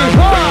crazy.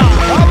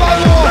 How about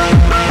you?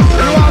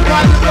 You are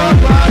fighting blood,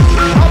 man.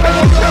 How about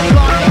you blood,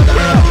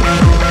 blood?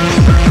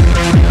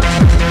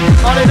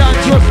 All they done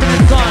just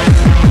inside.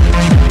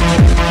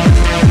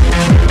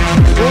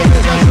 What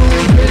is that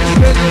doing?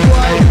 Pretty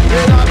boy.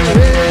 Get up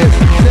here.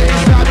 Say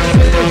something to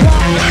me.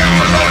 Walk me down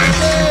the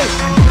road.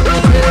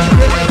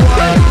 Pretty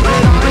boy.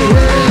 Get up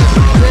here.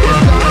 Say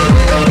something to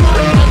me.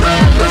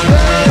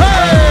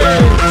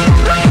 Hey!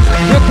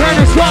 You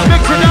can't stop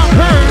mixing up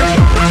her.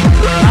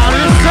 How do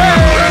you say?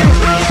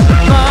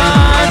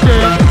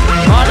 Magic.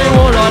 Body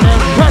wall on them.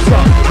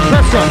 Pressure.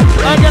 Pressure.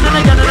 Again and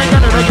again and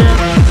again and again.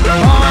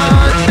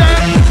 Magic.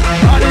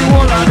 Body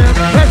wall on them.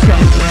 Pressure.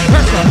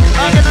 Pressure.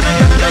 Again and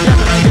again and again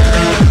and again.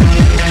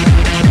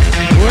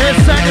 We're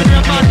sending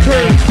your man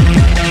crew.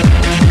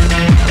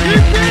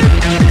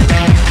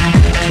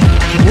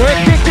 We're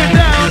kicking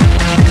down.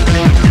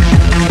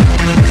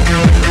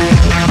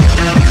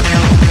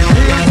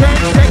 The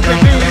intense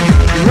taking me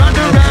round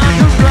and round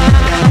and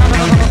round.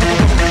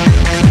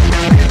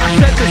 I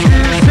said this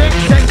music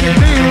taking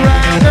me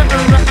round and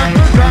round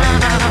and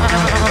round.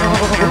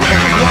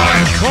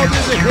 Oh,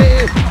 this is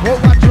here. Oh,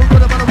 what you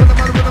put up on a base.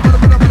 Put up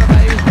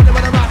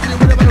on a box,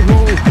 put up on a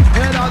roll.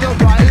 And all the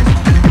price.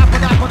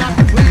 Up,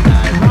 clean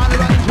guys. Round and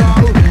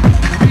round.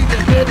 We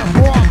can get a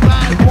 4 or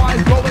 5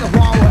 boys. Go with the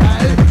wall,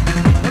 hey.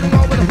 Let me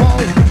go with the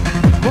wall.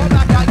 Go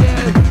back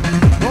again.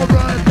 Go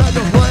run, touch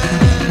your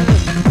friend.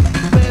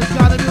 This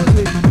kind of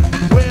music.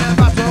 We're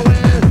about to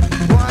win.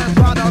 One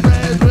try to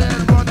raise, win.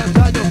 Run and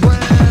touch your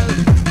friend.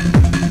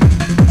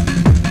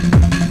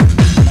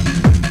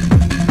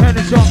 And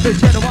it's your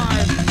bitch and the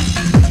wine.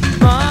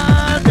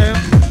 Them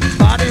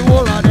body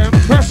wall on them.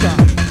 Pressure,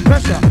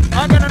 pressure.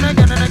 Again and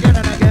again and again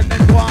and again.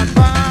 And go on,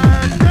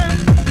 them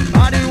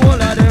body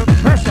wall on them.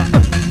 Pressure,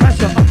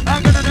 pressure.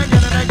 Again and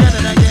again and again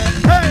and again.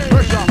 Hey!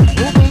 Pressure,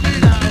 won't boogie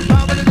down.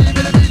 Somebody leave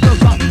it in the video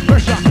shop.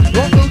 Pressure,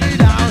 won't boogie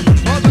down.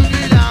 Won't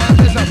boogie down.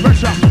 It's a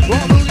pressure,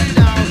 won't boogie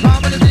down.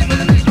 Somebody leave it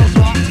in the video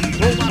shop.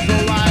 Oh, my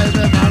soul lies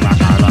in my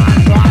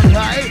rock,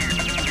 hey.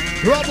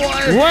 Oh,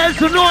 boy. Where's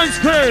the noise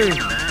crew?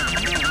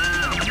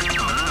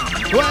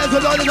 Where's the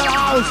noise in the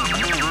house?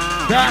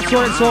 That's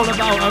what it's all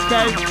about,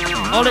 okay?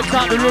 All the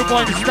time the root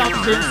boy and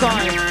stamps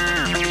inside.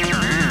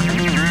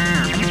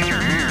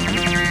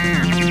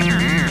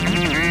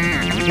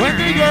 When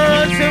the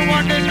girls say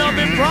want they love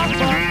it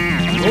proper,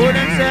 who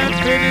them say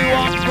pretty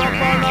want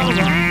proper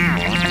lover.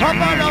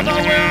 Proper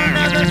lover will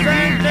never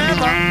say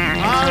never.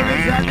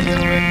 Always I deal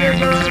with the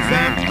girls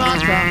and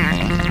matter.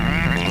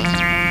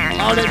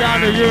 All the down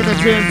the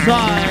unity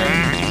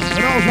inside.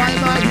 And all right,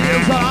 my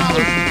here's the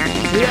house.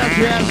 Yes,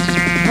 yes.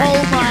 Oh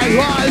my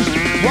gosh.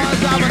 One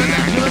time in the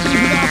next one, this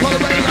is all for the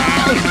radio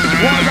house.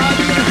 One time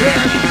in the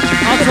fish.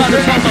 Outside the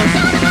Thomas.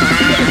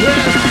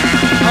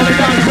 Only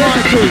down to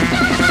my two.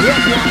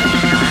 Yes, one.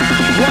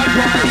 One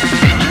twice.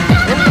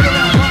 Over to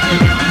my five.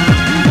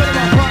 Over to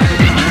my five.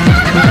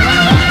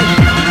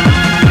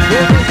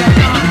 Over to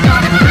my knock,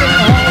 knock, look at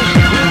the hole.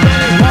 Look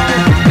at the hole.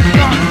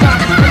 Knock, knock,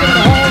 look at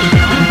the hole.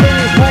 Look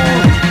at the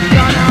hole.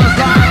 Down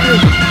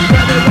outside.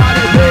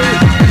 Everybody big.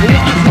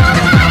 One part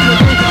of my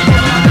producer. Over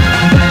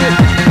my man.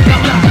 Knock,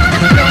 knock,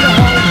 look at the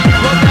hole.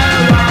 Look at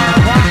the round.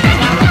 Knock, knock,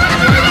 look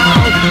at the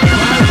house.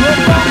 Look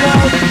at the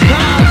hole.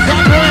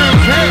 Some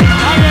words, hey,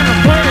 I ain't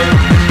afraid.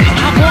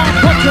 I'm gonna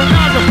put you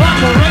down the block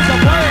or raise a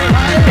blade.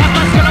 I'm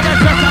not gonna get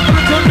just I'm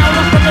gonna turn now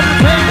up the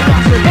table.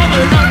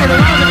 Probably not gonna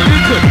allow me to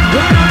eat you.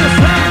 Right on the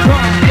same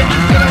track.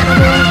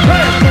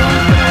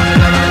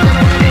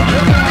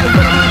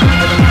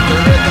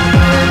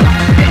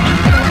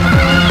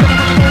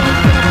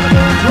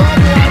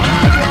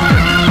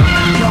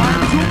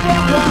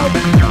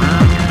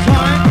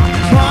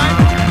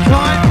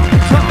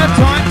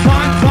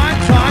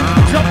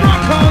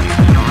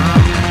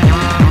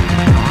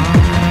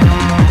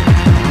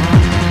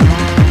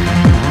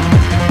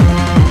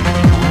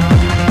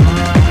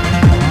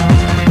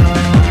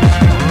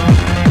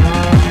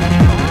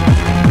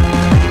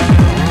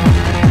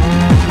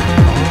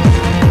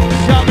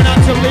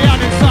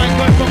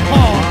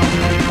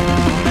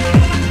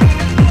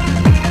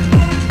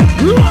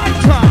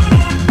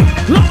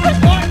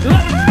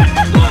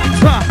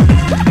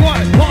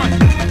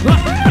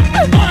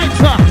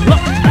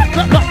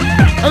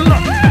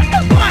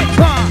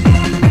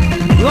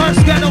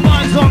 Let's get the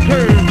minds on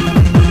here.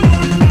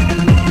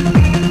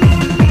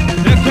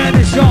 The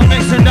candy shot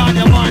mixing down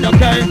your mind,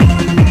 okay?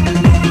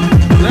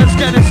 Let's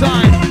get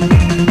inside.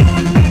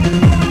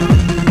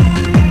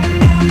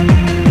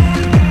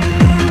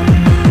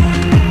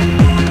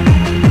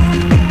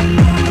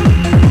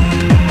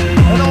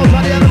 And also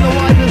the end of the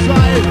wife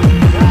inside.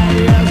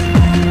 Yes.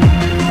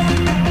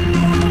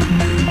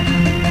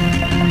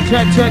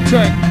 Check, check,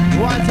 check.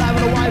 One time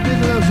when the wife is in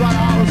the front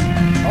house.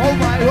 Oh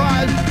my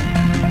God.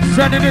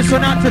 Sending this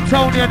one out to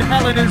Tony and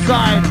Helen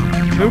inside,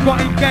 who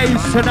got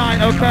engaged tonight,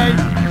 okay?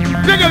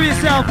 Big of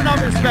yourself, no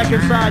respect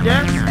inside,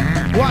 yes?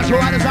 Watch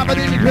what is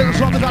happening in the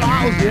front of the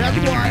house. Yes,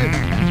 boy.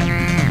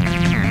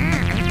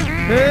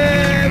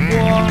 Hey,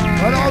 boy.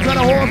 And also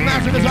the horse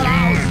master is at the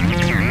house.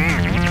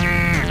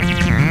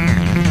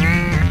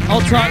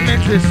 I'll try and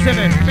mention this,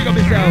 Simon. Big up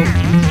yourself.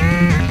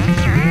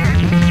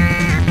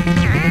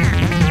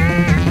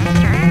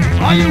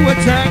 Are you a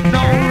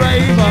techno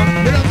raver?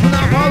 Get up to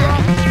the mother.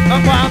 A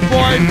bad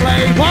boy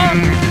flavor,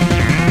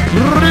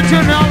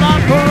 original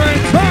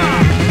operator.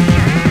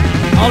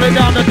 All it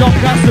down the dock,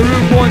 that's the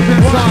root boys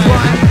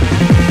inside.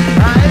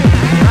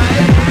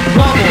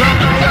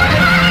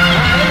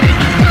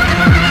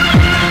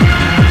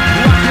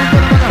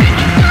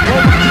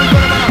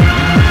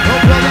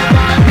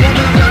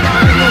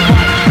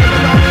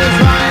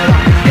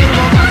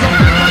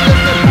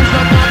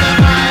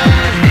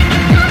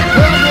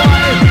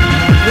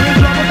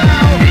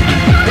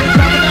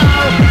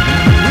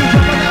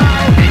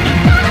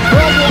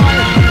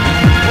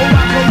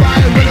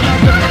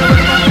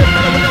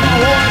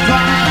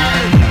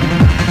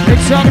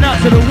 Shouting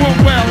out to the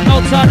Woodwell,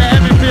 outside the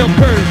Hemmingfield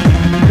crew.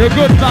 The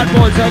good bad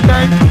boys,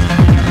 okay?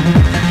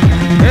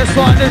 It's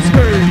like this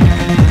crew.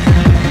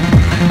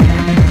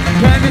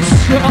 Can it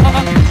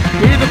shot?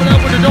 Either below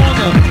with the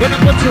donor. Gonna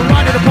put you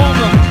right in the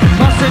palmer.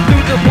 Busting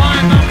through the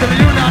blind mouth to the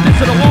unit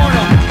into the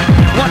water.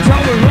 Watch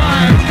how we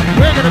ride.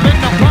 We're gonna make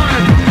no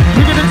climb.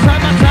 You can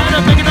inside my side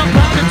and making up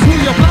climb into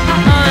your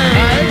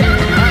mind.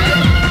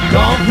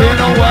 Don't feel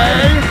no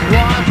way.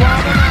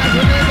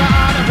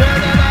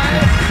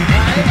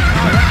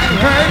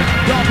 Hey,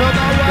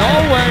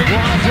 no way.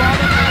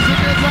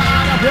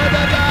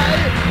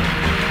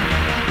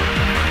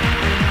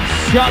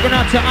 Shouting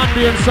out to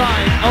Andy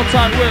inside,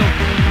 outside Will.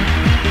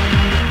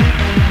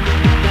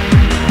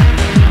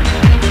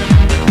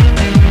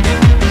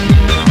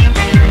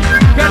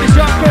 Get the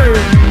shot through.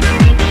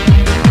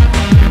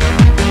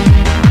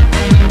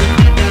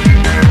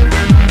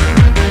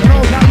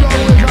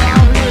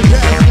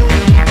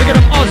 Look at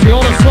them Aussie,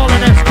 all the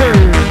swollen S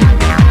crew.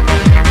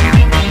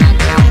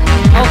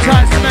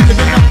 Outside Samantha,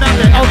 big up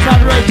Nanda,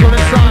 outside Rachel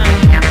inside.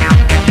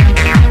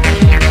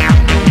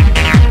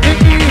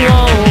 Nicky-o,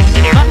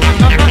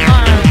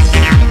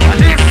 and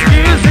this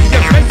music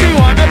just makes me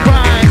wanna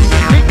cry.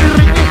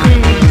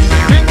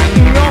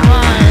 Nicky-o,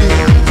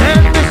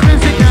 and this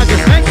music now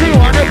just makes me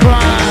wanna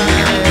cry.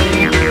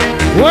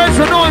 Where's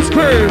the noise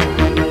crew?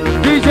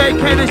 DJ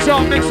K the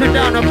Sharp mixing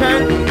down, okay?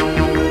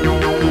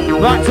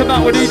 Back to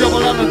back with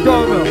E-double-L and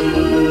Dover.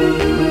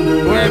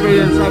 Wherever he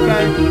is,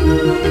 okay?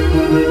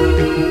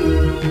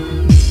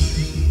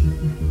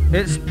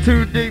 It's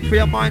too deep for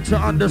your mind to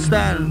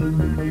understand.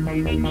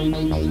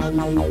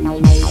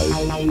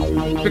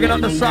 Picking up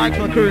the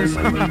cycle crew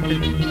inside.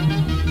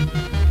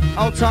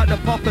 Outside the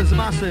poppers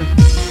massive.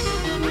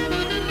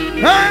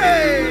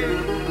 Hey!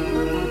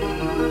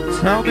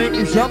 Tell me,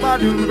 is your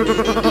body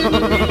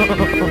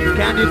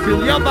can you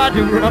feel your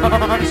body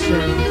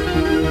rushing?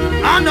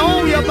 I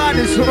know your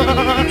body's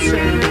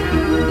rushing.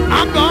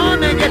 I'm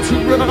gonna get you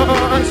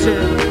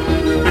rushing.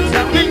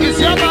 Tell me, is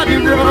your body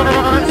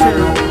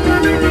rushing?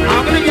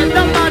 I'm gonna get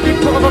that body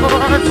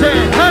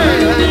rushing. Hey,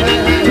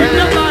 get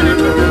that body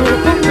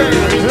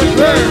rushing.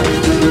 Hey.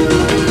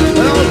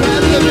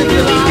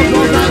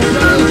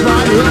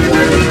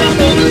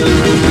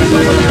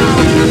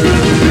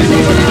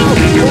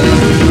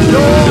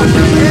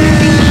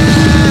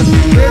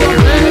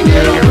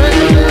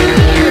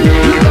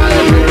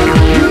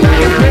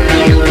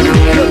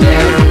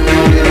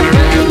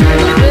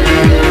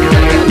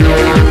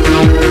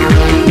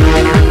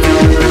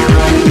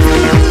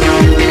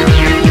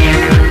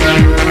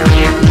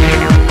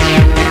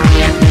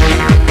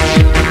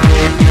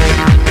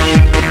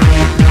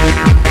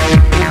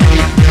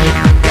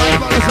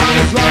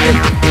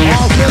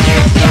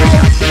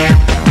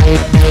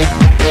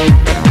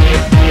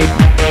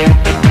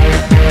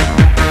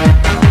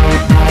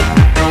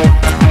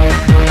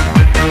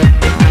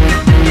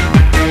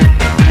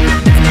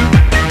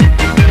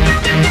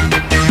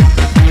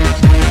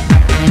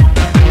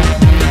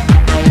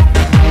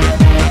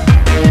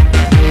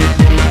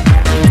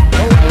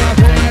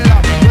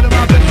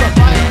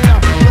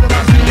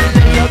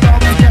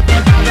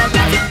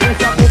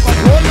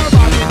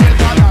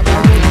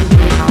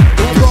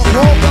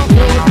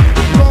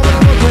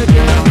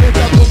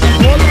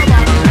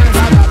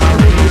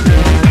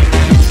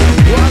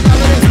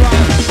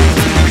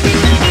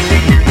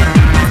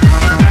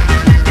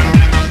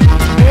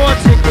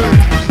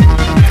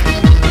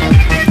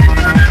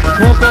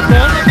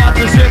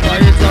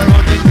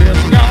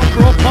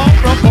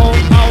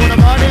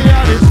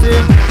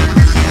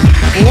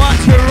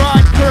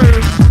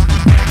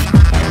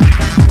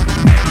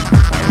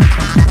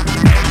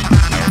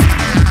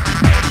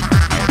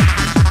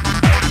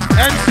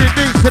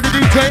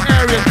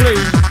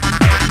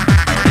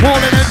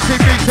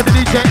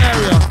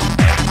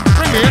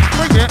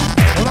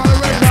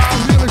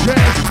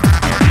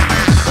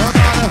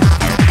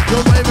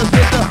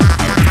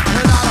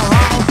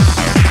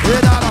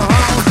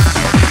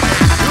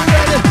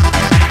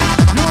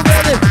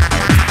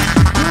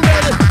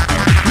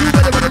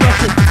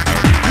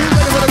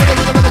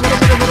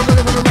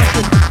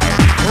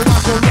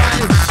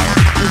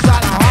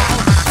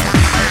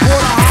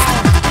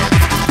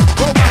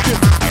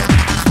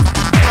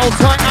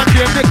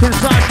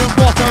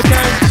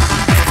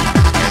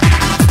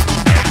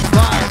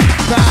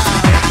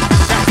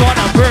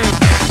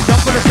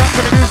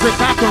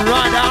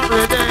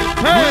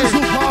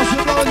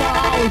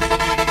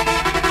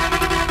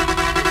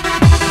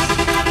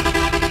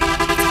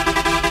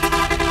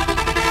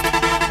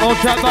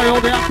 Outside by all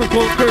the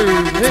African crew.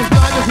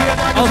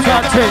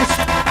 Outside tits.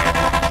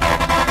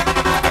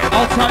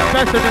 Outside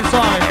better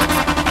inside.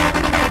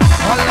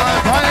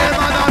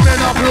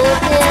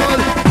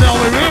 Now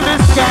we really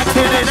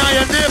scattered in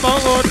our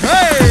neighborhood.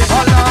 Hey!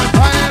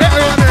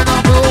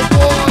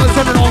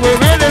 So now we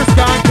really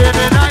scattered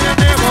in our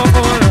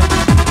neighborhood.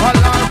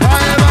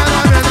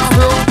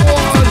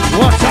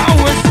 Watch out,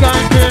 we're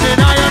scattered in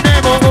our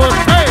neighborhood.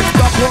 Hey!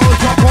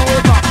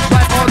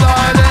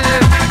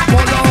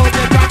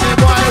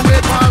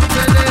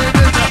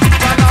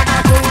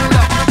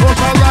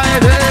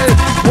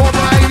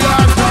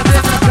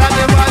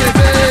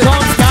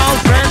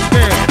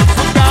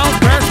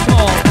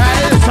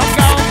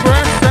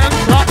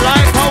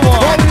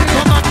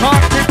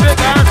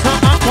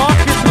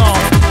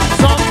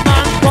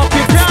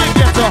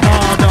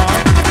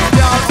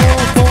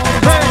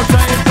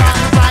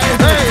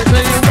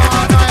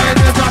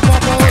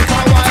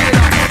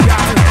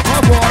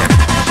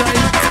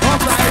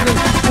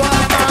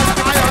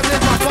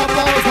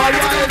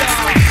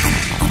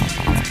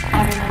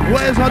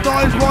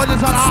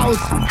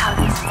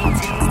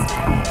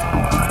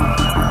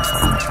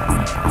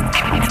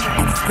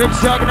 Big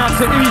shout out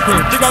to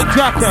Ethan, big old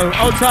Jacko,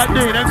 outside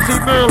doing MC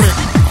Merlin.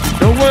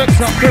 The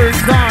works up there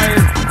inside.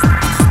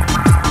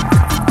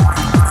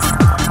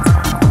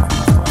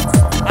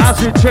 As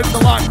we check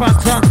the light,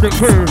 fantastic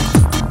crew.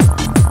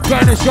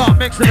 Getting a shot,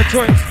 mixing the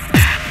tricks.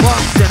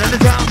 Boston and the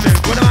jamming,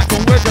 with the mic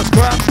and we're just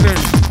grabbing.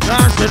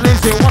 Lance and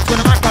Lizzie, what's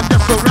with the mic? I'm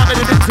just so ramming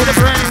it into the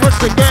brain. What's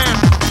the game?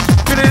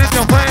 Get it in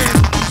your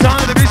vein. Sound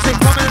of the music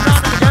coming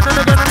around and again and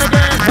again and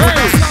again.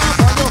 Hey!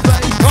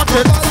 Watch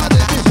it.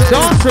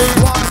 Dancing.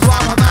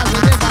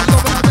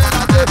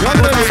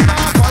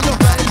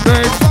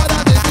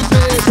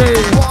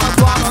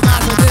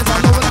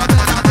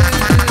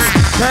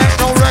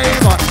 Techno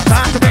raver,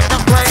 time to make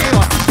them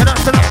flavor. And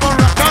that's the number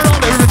rock, the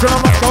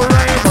original rock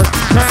raver.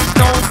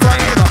 Techno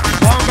flavor,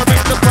 long to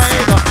make the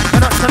flavor.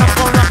 And that's the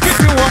number rock, if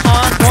you are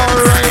hardcore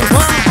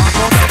raver.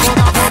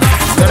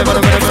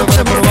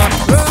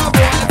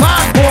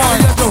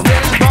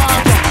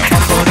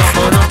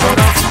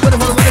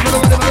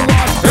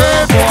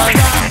 Bad boy. Hey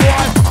boy.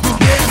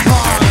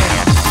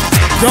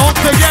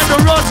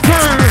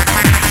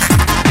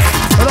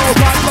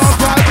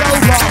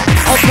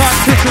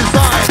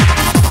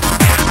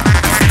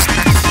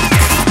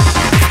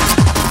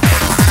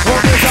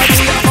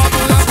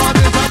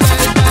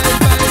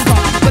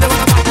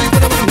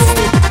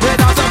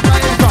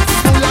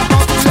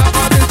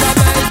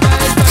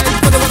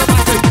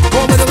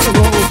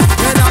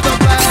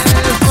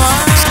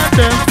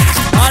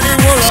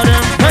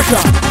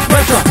 pressure,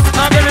 pressure.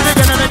 Again and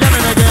again and again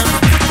and again.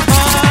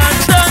 And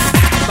then,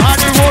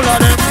 body roll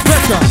on them.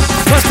 Pressure,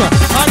 pressure.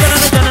 Again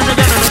and again and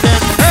again and again.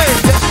 Hey,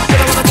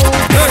 get on the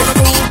move, get on the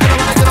move, get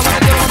on the move,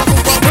 get on the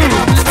move, get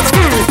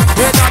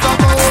on the move,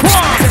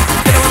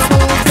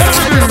 get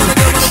on the move,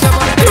 get on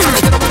the move, get on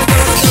the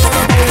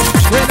move,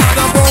 get on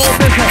the move,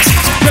 pressure.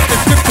 Check the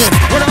scripted,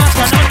 what am I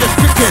trying on the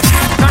scripted?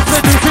 Can't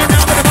say do shit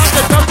now, but I'm on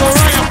the top, go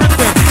right, I'm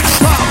flipping.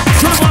 Top,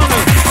 to the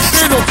moment,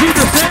 little to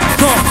the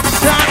center.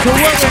 Time to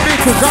work with me,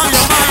 cause I'm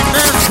your mind,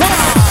 man.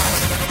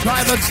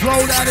 Time to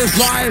slow down his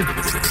drive.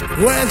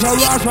 Where's the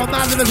rush from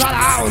Massive is at the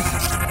house?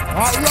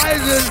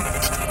 Rising.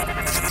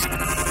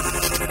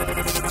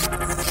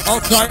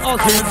 Outside,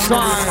 outside,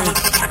 inside.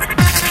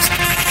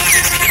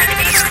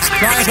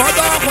 Time for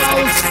Dark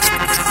House.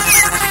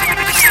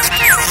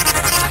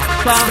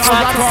 Sounds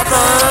like a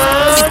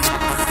bird.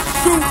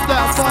 Shoot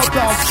that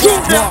motherfucker.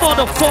 Shoot that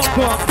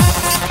motherfucker.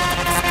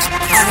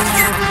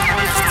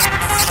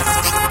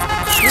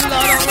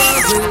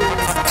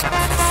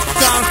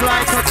 Sounds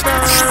like a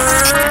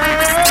bird.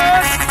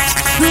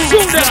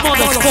 Shoot that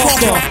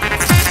motherfucker.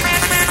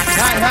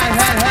 Hey.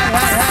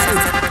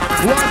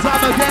 One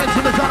time again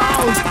to the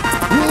house.